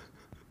 bro.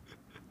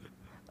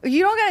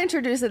 You don't gotta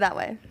introduce it that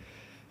way,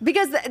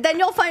 because then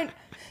you'll find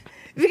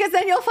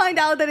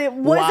out that it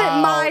wasn't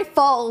Wow. my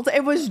fault.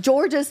 It was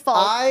George's fault.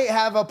 I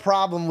have a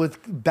problem with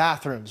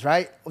bathrooms,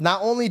 right?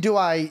 Not only do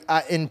I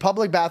in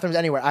public bathrooms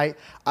anywhere,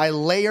 I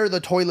layer the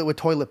toilet with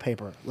toilet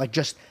paper, like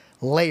just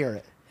layer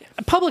it.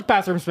 Public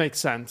bathrooms make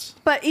sense.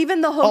 but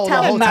even the Oh, hotel. the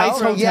hotel? Nice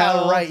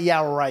hotel.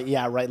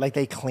 Yeah, right. Like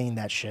they clean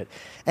that shit.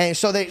 And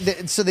so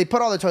they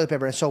put all the toilet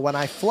paper. And so when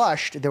I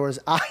flushed,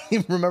 I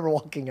remember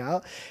walking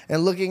out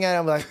and looking at it,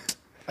 I'm like,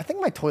 I think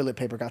my toilet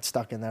paper got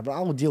stuck in there, but I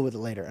will deal with it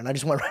later. And I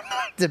just went right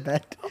back to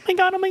bed. Oh my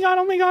god! Oh my god!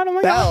 Oh my god! Oh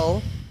my god!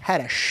 Belle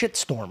had a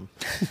shitstorm.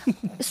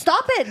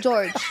 Stop it,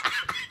 George.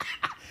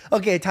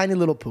 Okay, a tiny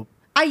little poop.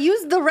 I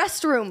used the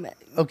restroom.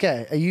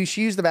 Okay,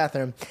 she used the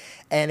bathroom,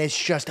 and it's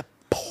just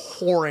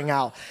pouring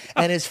out,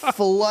 and it's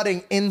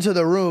flooding into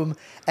the room.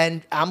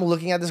 And I'm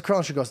looking at this girl,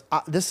 and she goes,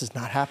 "This is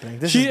not happening.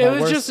 This is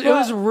my worst." It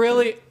was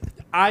really.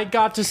 I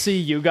got to see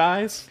you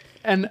guys,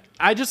 and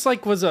I just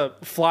like was a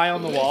fly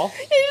on the wall.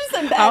 You're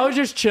just in bed. I was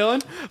just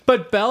chilling,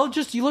 but Belle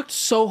you looked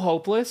so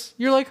hopeless.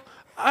 You're like,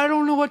 I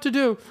don't know what to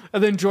do.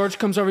 And then George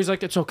comes over. He's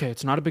like, it's okay.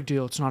 It's not a big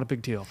deal. It's not a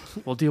big deal.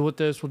 We'll deal with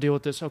this. We'll deal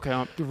with this.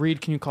 Okay,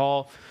 Reed, can you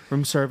call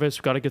room service?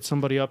 We've got to get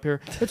somebody up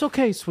here. It's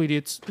okay, sweetie.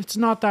 It's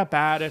not that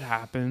bad. It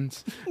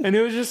happens. And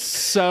it was just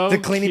so The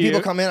cleaning cute.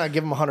 people come in, I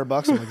give them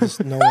 $100. I'm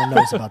like, no one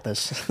knows about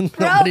this. Bro,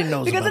 Nobody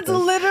knows because about it's this.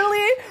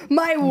 literally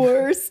my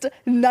worst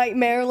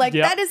nightmare. Like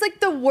Yeah. that is like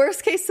the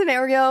worst case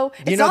scenario.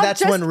 You It's know, not that's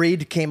just, when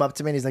Reed came up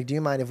to me and he's like, do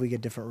you mind if we get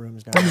different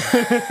rooms now?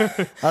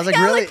 I was like,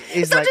 yeah, really? like,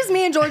 He's it's not like, just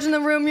me and George in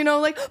the room. You know,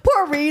 like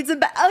poor Reed's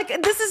and like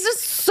this is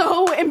just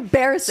so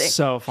embarrassing.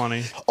 So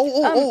funny.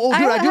 oh,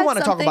 dude, I do had want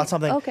to talk about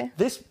something. something. Okay.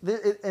 This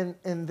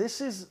and this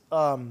is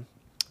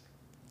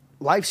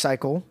Life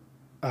Cycle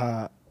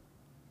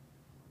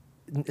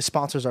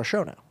sponsors our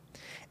show now.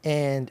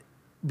 And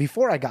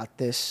before I got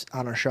this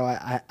on our show,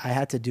 I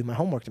had to do my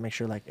homework to make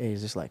sure, like, hey,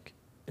 is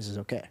this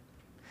okay?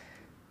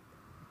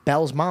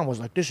 Belle's mom was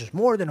like, this is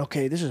more than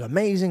okay. This is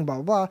amazing, blah,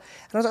 blah, blah. And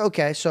I was like,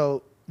 okay.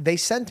 So they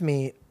sent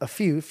me a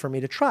few for me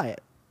to try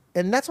it.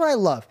 And that's what I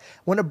love.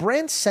 When a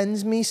brand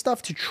sends me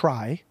stuff to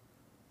try,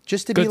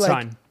 just to Good be like,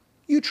 sign.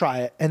 you try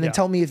it and then Yeah.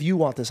 tell me if you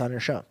want this on your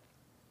show.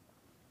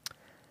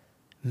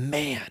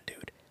 Man,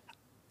 dude.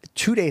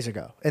 2 days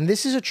ago, and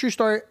this is a true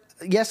story.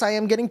 Yes, I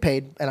am getting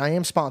paid and I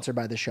am sponsored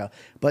by the show,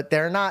 but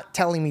they're not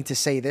telling me to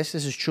say this.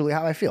 This is truly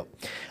how I feel.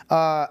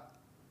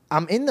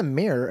 I'm in the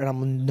mirror and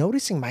I'm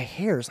noticing my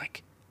hair is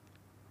like,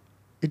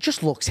 it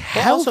just looks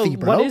healthy, Also,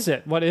 bro. what is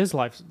it? What is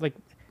life? Like,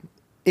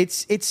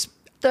 It's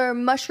They're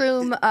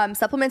mushroom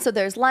supplements. So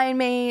there's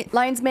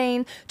lion's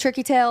mane,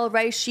 turkey tail,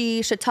 reishi,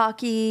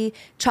 shiitake,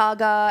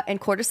 chaga, and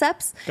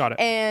cordyceps. Got it.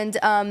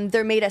 And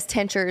they're made as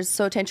tinctures.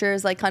 So tincture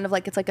is like kind of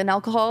like it's like an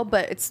alcohol,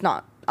 but it's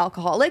not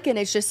alcoholic, and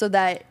it's just so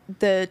that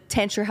the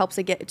tincture helps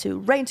it get to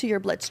right into your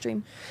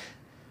bloodstream.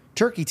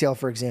 turkey tail,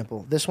 for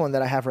example. This one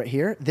that I have right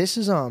here. This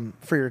is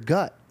for your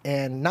gut,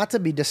 and not to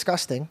be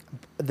disgusting.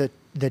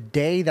 The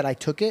day that I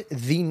took it,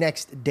 the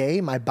next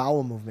day, my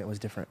bowel movement was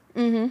different.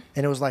 Mm-hmm.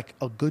 And it was like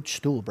a good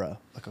stool, bro.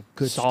 Like a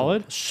good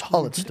Solid? stool.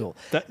 Solid stool.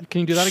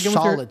 Can you do that again?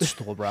 Solid with your...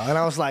 stool, bro. And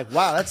I was like,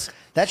 wow,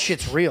 that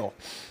shit's real.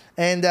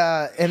 And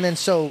then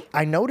so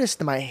I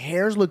noticed my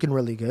hair's looking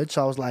really good.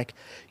 So I was like,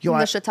 yo,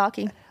 The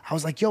shiitake. I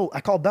was like, yo,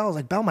 I called Belle. I was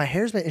like, Belle, my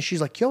hair's been, and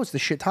she's like, yo, it's the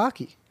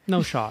shiitake.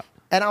 No shot.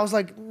 And I was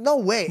like, no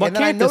way. What And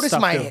then I can't this noticed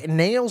stuff my do?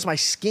 nails, my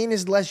skin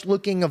is less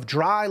looking of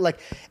dry. Like,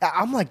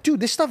 I'm like,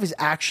 dude, this stuff is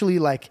actually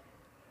like,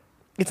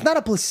 it's not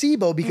a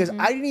placebo because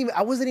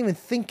I wasn't even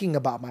thinking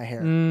about my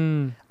hair.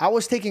 I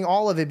was taking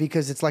all of it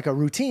because it's like a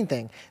routine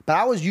thing. But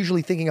I was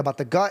usually thinking about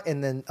the gut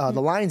and then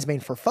the lion's mane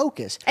for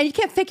focus. And you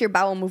can't fake your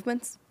bowel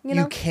movements. You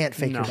know, You can't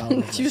fake your No. bowel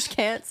movements. you just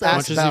can't. So. As Ask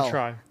much as Belle. you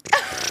try.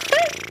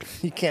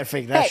 You can't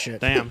fake that Hey.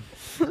 shit. Damn.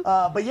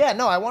 But yeah,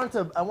 no, I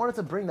wanted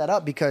to bring that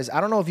up because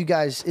I don't know if you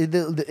guys, it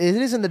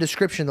is in the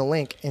description, the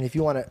link, and if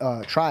you want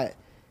to try it,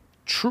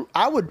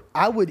 I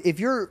would if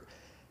you're.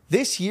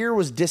 This year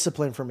was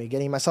discipline for me,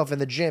 getting myself in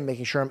the gym,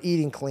 making sure I'm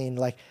eating clean,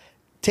 like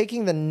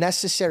taking the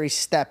necessary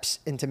steps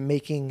into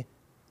making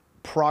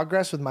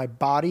progress with my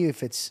body,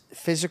 if it's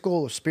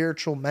physical or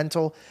spiritual,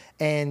 mental.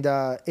 And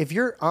if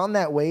you're on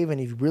that wave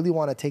and you really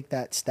want to take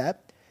that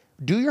step,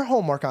 do your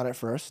homework on it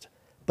first.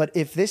 But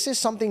if this is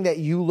something that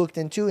you looked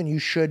into and you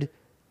should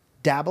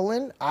dabble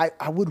in, I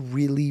would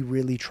really,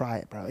 really try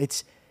it, bro.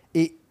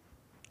 It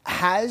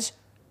has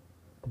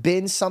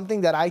been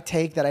something that I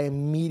take that I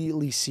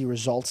immediately see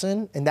results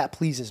in, and that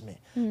pleases me.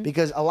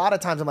 Because a lot of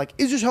times I'm like,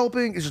 is this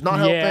helping? Is this not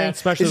helping?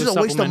 especially is this with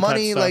a waste of supplement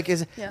money? type Like,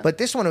 stuff. is but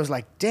this one it was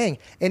like, dang.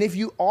 And if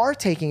you are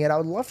taking it, I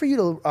would love for you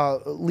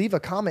to leave a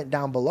comment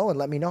down below and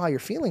let me know how you're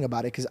feeling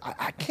about it, because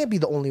I can't be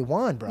the only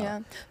one, bro. Yeah.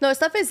 No,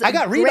 stuff is. I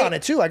got Reed great. on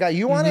it too. I got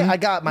you on it. I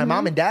got my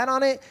mom and dad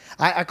on it.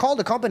 I called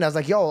the company. I was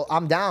like, yo,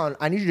 I'm down.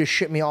 I need you to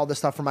ship me all this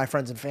stuff for my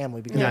friends and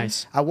family because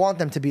Nice. I want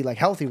them to be like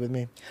healthy with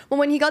me. Well,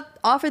 when he got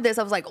offered this,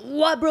 I was like,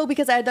 what, bro?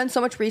 Because I had done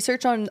so much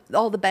research on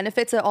all the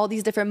benefits that all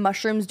these different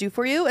mushrooms do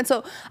for you. And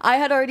so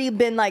I had already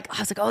been like,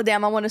 I was like, oh,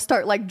 damn, I want to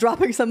start like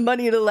dropping some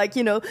money to like,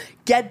 you know,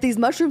 get these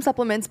mushroom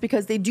supplements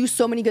because they do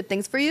so many good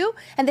things for you.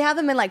 And they have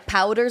them in like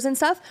powders and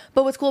stuff.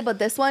 But what's cool about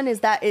this one is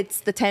that it's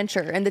the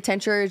tincture. And the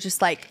tincture is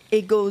just like,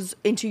 it goes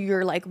into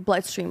your like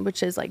bloodstream,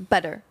 which is like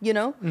better, you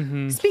know?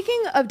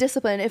 Speaking of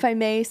discipline, if I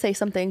may say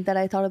something that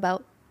I thought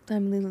about,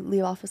 I'm going to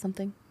leave off with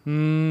something.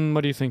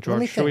 What do you think, Let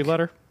me George? Should we think. let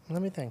her?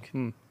 Let me think.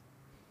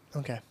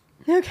 Okay.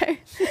 Okay.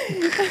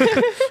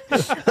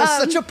 That's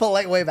such a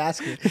polite way of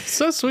asking. It's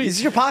so sweet.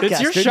 It's your podcast,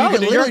 It's your dude. You show.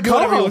 can You're literally a do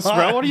whatever you co-host, bro.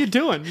 want. What are you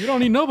doing? You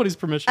don't need nobody's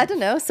permission. I don't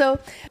know. So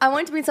I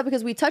wanted to bring this up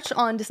because we touched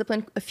on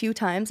discipline a few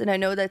times, and I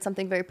know that's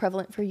something very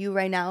prevalent for you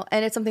right now.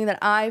 And it's something that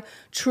I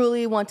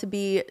truly want to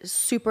be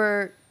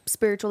super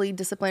spiritually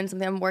disciplined,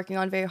 something I'm working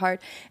on very hard.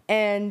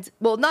 And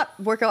well, not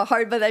work out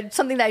hard, but that's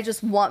something that I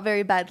just want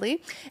very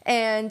badly.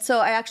 And so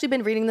I actually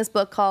been reading this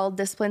book called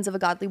Disciplines of a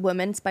Godly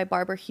Woman. It's by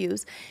Barbara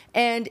Hughes.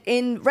 And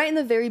right in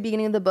the very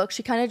beginning of the book,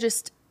 she kind of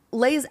just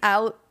lays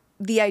out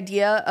the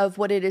idea of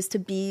what it is to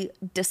be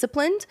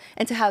disciplined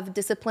and to have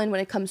discipline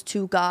when it comes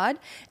to God.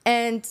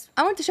 And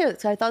I wanted to share this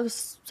because I thought it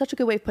was such a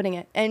good way of putting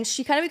it. And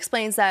she kind of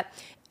explains that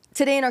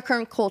today in our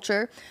current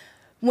culture,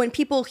 when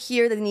people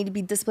hear that they need to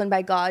be disciplined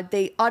by God,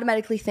 they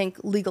automatically think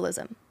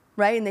legalism,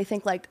 right? And they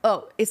think like,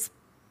 oh,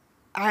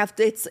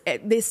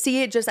 they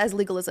see it just as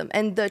legalism.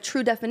 And the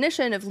true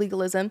definition of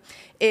legalism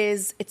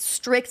is it's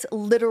strict,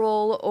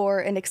 literal, or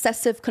an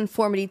excessive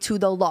conformity to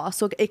the law.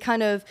 So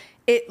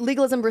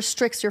legalism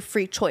restricts your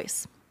free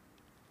choice.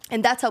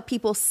 And that's how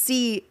people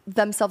see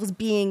themselves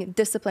being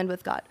disciplined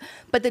with God.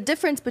 But the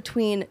difference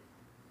between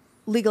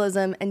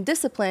legalism and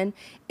discipline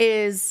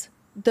is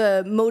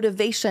the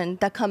motivation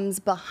that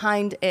comes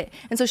behind it.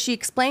 And so she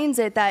explains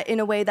it that in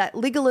a way that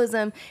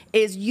legalism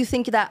is you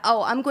think that,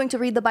 oh, I'm going to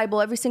read the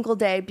Bible every single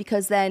day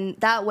because then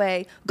that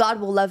way God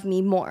will love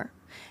me more.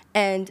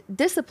 And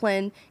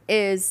discipline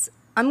is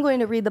I'm going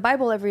to read the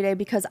Bible every day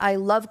because I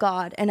love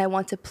God and I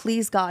want to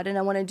please God and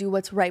I want to do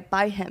what's right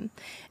by him.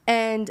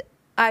 And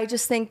I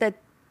just think that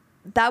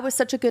that was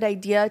such a good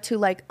idea to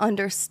like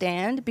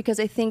understand, because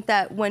I think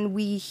that when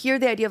we hear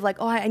the idea of like,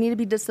 oh, I need to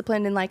be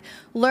disciplined and like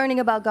learning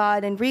about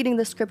God and reading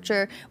the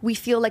scripture, we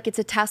feel like it's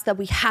a task that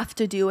we have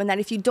to do, and that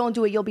if you don't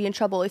do it, you'll be in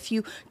trouble. If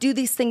you do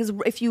these things,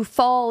 if you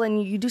fall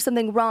and you do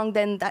something wrong,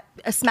 then that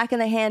a smack in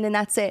the hand and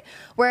that's it.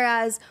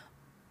 Whereas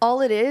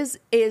all it is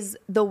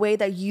the way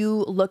that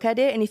you look at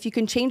it. And if you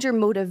can change your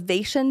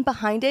motivation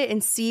behind it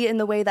and see it in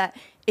the way that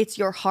it's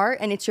your heart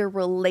and it's your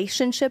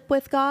relationship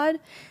with God,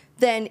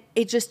 then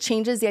it just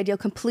changes the ideal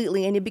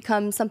completely, and it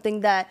becomes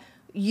something that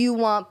you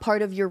want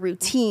part of your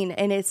routine,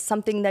 and it's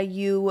something that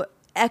you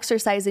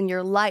exercise in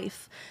your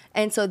life.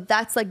 And so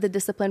that's like the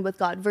discipline with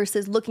God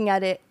versus looking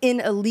at it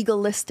in a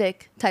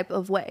legalistic type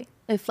of way,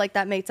 if like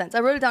that made sense.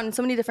 I wrote it down in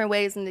so many different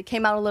ways, and it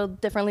came out a little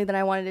differently than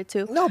I wanted it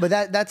to. No, but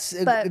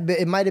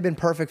it might have been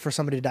perfect for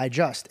somebody to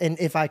digest. And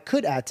if I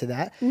could add to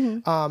that,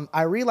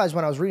 I realized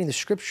when I was reading the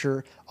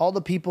scripture, all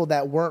the people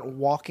that weren't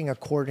walking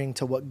according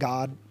to what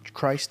God,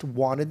 Christ,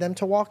 wanted them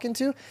to walk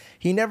into,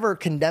 he never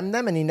condemned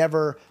them, and he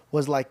never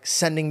was like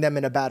sending them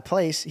in a bad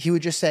place. He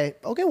would just say,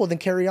 okay, well then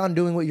carry on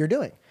doing what you're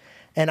doing.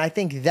 And I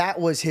think that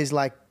was his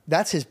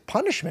that's his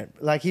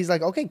punishment. Like, he's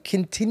like, okay,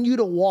 continue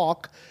to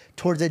walk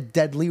towards a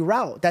deadly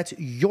route. That's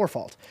your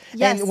fault.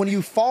 Yes. And when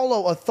you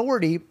follow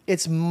authority,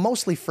 it's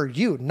mostly for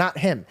you, not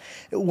him.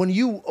 When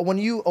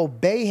you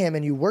obey him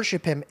and you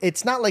worship him,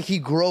 it's not like he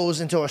grows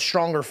into a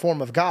stronger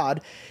form of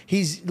God.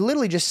 He's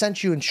literally just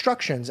sent you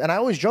instructions. And I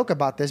always joke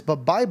about this, but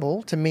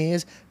Bible to me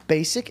is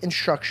basic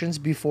instructions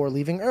before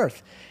leaving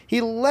earth.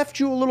 He left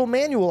you a little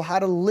manual how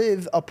to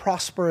live a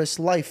prosperous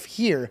life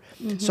here.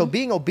 So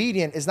being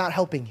obedient is not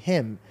helping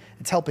him.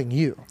 It's helping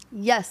you.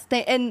 Yes.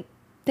 And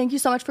thank you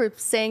so much for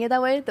saying it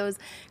that way. Because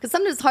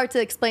sometimes it's hard to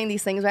explain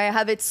these things, right? I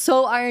have it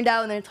so ironed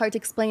out, and then it's hard to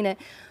explain it.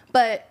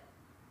 But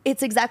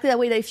it's exactly that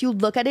way, that if you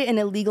look at it in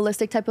a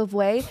legalistic type of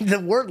way. The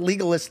word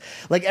legalist,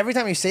 like every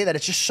time you say that,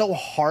 it's just so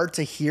hard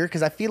to hear,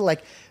 because I feel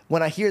like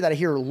when I hear that, I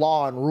hear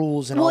law and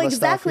rules and all this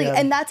stuff. Well, exactly.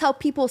 And that's how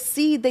people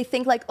see. They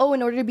think like, oh,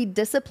 in order to be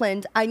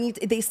disciplined,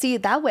 they see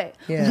it that way.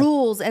 Yeah.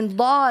 Rules and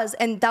laws,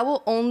 and that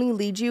will only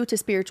lead you to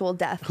spiritual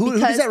death. Who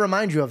does that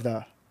remind you of,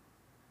 though?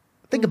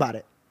 Think about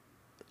it.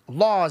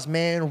 Laws,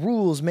 man,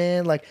 rules,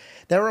 man. Like,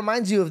 that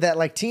reminds you of that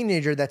like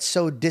teenager that's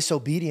so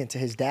disobedient to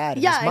his dad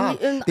and his mom,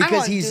 and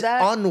because he's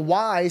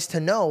unwise to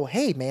know,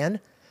 hey, man,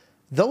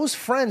 those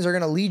friends are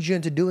going to lead you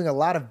into doing a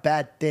lot of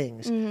bad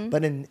things.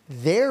 But in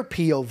their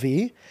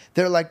POV,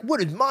 they're like, what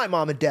did my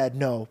mom and dad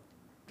know?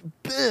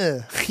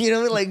 You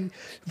know, like,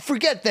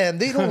 forget them.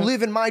 They don't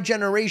live in my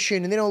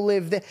generation, and they don't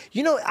live there.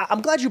 You know,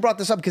 I'm glad you brought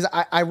this up, because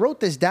I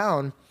wrote this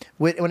down.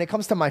 When it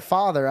comes to my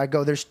father, I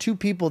go, there's two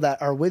people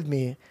that are with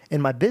me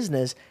in my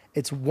business.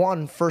 It's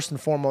one, first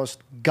and foremost,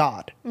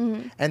 God.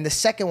 And the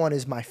second one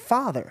is my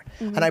father.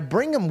 And I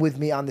bring him with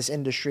me on this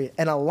industry.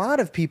 And a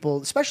lot of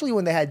people, especially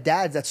when they had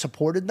dads that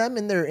supported them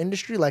in their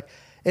industry, like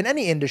in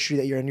any industry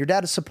that you're in, your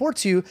dad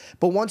supports you.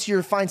 But once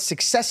you find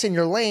success in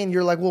your lane,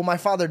 you're like, well, my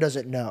father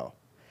doesn't know.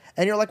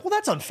 And you're like, well,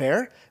 that's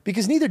unfair,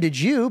 because neither did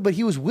you, but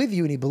he was with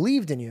you and he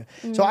believed in you.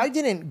 So I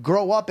didn't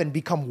grow up and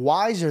become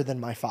wiser than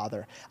my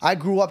father. I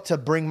grew up to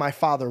bring my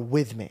father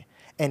with me.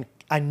 And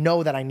I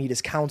know that I need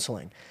his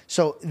counseling.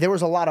 So there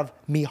was a lot of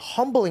me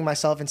humbling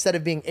myself instead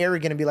of being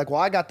arrogant and be like,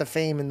 well, I got the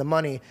fame and the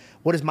money.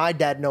 What does my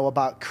dad know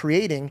about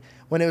creating?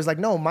 When it was like,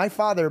 no, my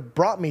father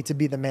brought me to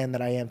be the man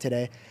that I am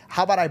today.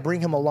 How about I bring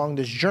him along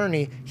this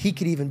journey? He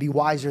could even be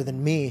wiser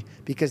than me,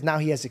 because now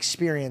he has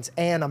experience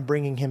and I'm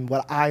bringing him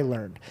what I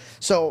learned.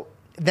 So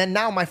then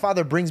now my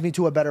father brings me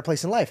to a better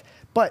place in life.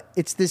 But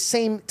it's the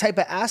same type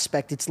of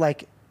aspect. It's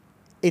like,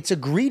 it's a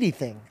greedy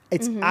thing.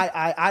 It's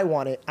I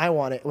want it. I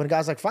want it. When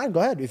God's like, fine, go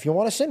ahead. If you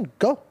want to sin,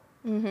 go.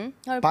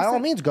 By all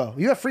means, go.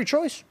 You have free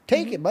choice.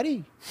 Take it,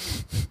 buddy.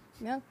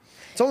 Yeah.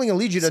 It's only going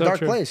to lead you to a dark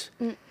true. place.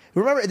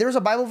 Remember, there was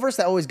a Bible verse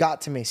that always got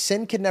to me.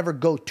 Sin can never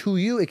go to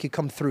you. It could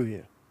come through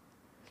you.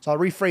 So I'll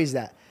rephrase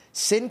that.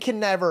 Sin can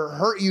never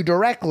hurt you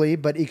directly,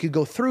 but it could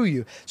go through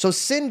you. So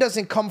sin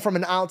doesn't come from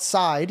an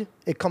outside.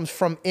 It comes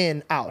from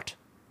in, out.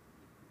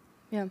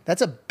 Yeah.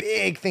 That's a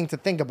big thing to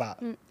think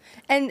about.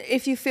 And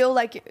if you feel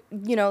like,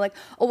 you know, like,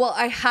 oh, well,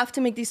 I have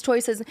to make these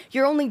choices,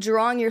 you're only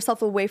drawing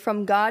yourself away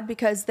from God,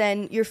 because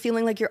then you're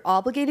feeling like you're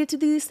obligated to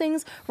do these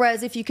things.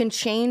 Whereas if you can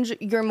change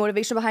your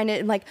motivation behind it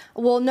and like,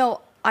 well,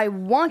 no, I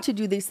want to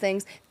do these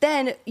things,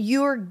 then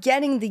you're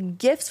getting the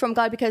gifts from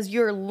God because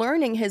you're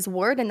learning his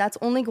word, and that's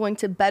only going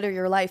to better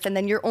your life. And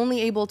then you're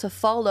only able to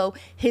follow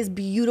his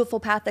beautiful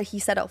path that he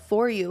set out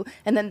for you.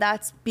 And then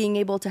that's being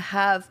able to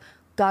have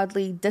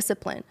godly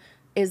discipline,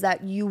 is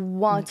that you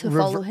want to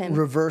follow him.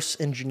 Reverse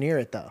engineer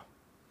it, though.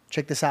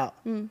 Check this out.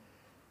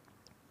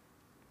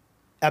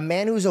 A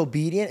man who's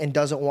obedient and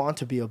doesn't want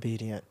to be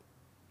obedient,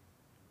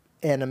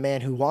 and a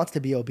man who wants to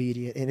be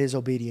obedient and is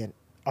obedient,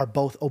 are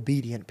both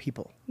obedient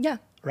people. Yeah.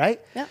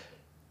 Right? Yeah.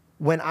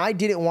 When I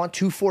didn't want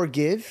to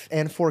forgive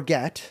and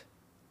forget,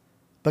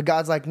 but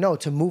God's like, no,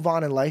 to move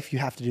on in life, you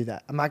have to do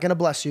that. I'm not going to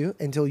bless you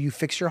until you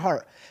fix your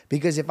heart.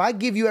 Because if I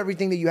give you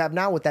everything that you have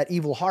now with that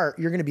evil heart,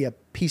 you're going to be a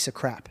piece of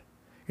crap.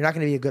 You're not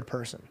going to be a good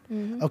person.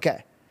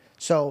 Okay.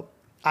 So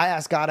I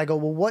asked God, I go,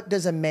 well, what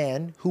does a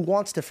man who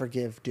wants to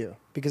forgive do?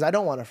 Because I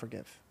don't want to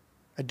forgive.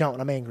 I don't.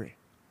 I'm angry.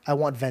 I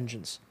want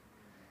vengeance.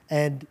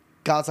 And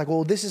God's like,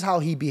 well, this is how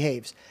he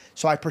behaves.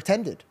 So I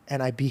pretended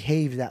and I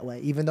behaved that way,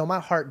 even though my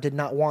heart did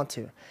not want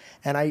to.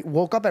 And I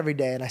woke up every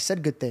day and I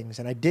said good things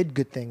and I did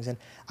good things and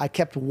I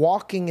kept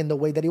walking in the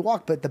way that he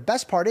walked. But the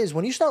best part is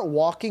when you start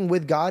walking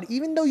with God,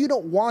 even though you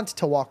don't want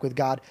to walk with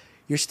God,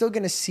 you're still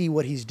going to see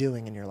what he's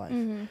doing in your life.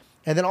 And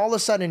then all of a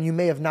sudden you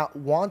may have not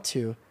want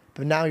to,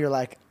 but now you're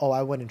like, oh,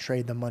 I wouldn't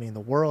trade the money in the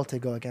world to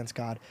go against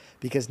God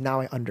because now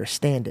I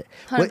understand it.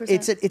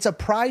 100%. It's a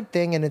pride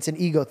thing and it's an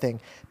ego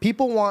thing.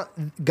 People want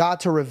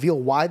God to reveal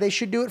why they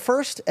should do it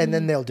first and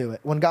then they'll do it.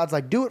 When God's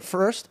like, do it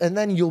first and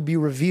then you'll be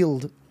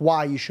revealed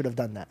why you should have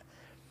done that.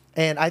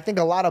 And I think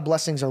a lot of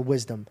blessings are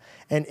wisdom.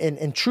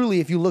 And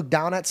truly, if you look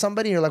down at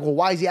somebody and you're like, well,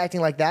 why is he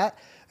acting like that?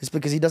 It's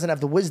because he doesn't have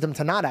the wisdom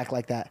to not act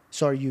like that.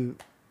 So are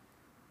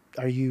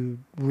you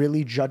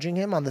really judging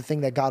him on the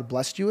thing that God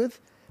blessed you with?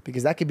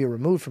 Because that could be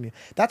removed from you.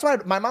 That's why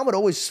my mom would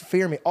always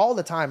fear me all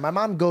the time. My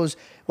mom goes,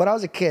 when I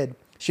was a kid,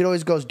 she'd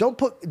always goes,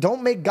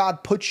 don't make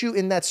God put you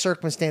in that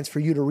circumstance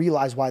for you to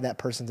realize why that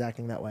person's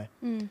acting that way.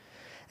 And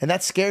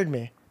that scared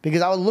me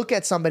because I would look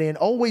at somebody and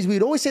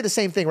we'd always say the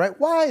same thing, right?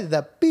 Why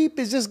the beep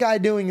is this guy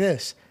doing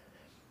this?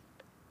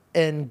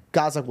 And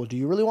God's like, well, do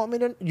you really want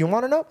you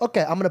want to know?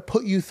 Okay, I'm going to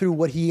put you through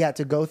what he had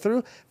to go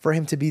through for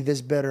him to be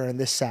this bitter and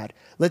this sad.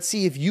 Let's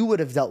see if you would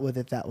have dealt with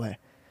it that way.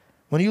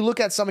 When you look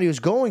at somebody who's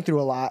going through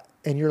a lot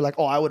and you're like,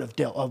 oh, I would have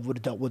dealt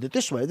with it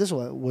this way.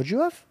 Would you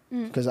have?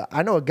 Because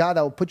I know a God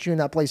that will put you in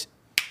that place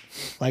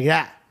like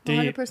that.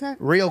 100%.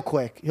 Real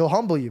quick. He'll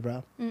humble you,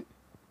 bro.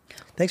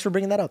 Thanks for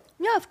bringing that up.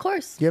 Yeah, of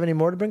course. Do you have any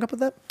more to bring up with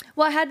that?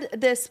 Well, I had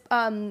this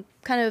kind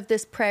of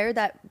this prayer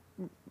that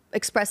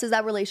expresses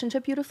that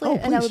relationship beautifully,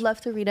 and I would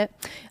love to read it.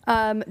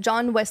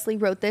 John Wesley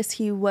wrote this.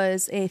 He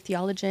was a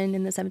theologian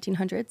in the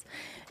 1700s,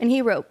 and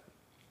he wrote,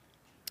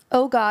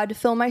 O God,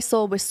 fill my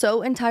soul with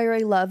so entire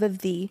a love of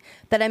thee,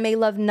 that I may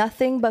love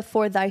nothing but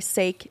for thy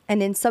sake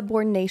and in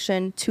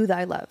subordination to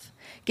thy love.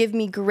 Give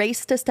me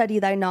grace to study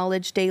thy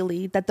knowledge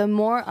daily, that the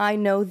more I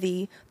know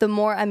thee, the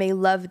more I may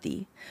love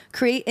thee.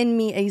 Create in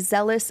me a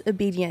zealous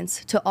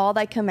obedience to all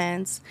thy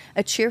commands,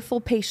 a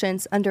cheerful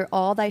patience under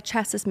all thy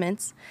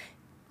chastisements,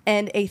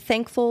 and a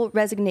thankful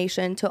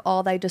resignation to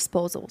all thy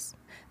disposals.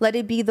 Let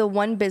it be the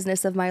one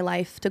business of my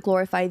life to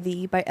glorify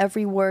thee by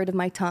every word of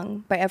my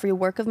tongue, by every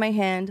work of my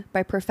hand,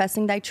 by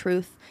professing thy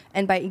truth,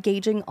 and by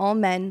engaging all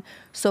men,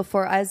 so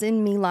far as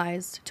in me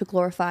lies, to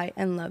glorify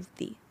and love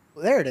thee.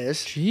 There it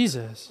is.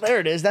 Jesus. There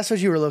it is. That's what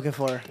you were looking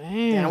for. Damn.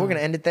 Yeah, we're going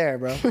to end it there,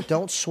 bro.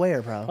 Don't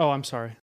swear, bro. Oh, I'm sorry.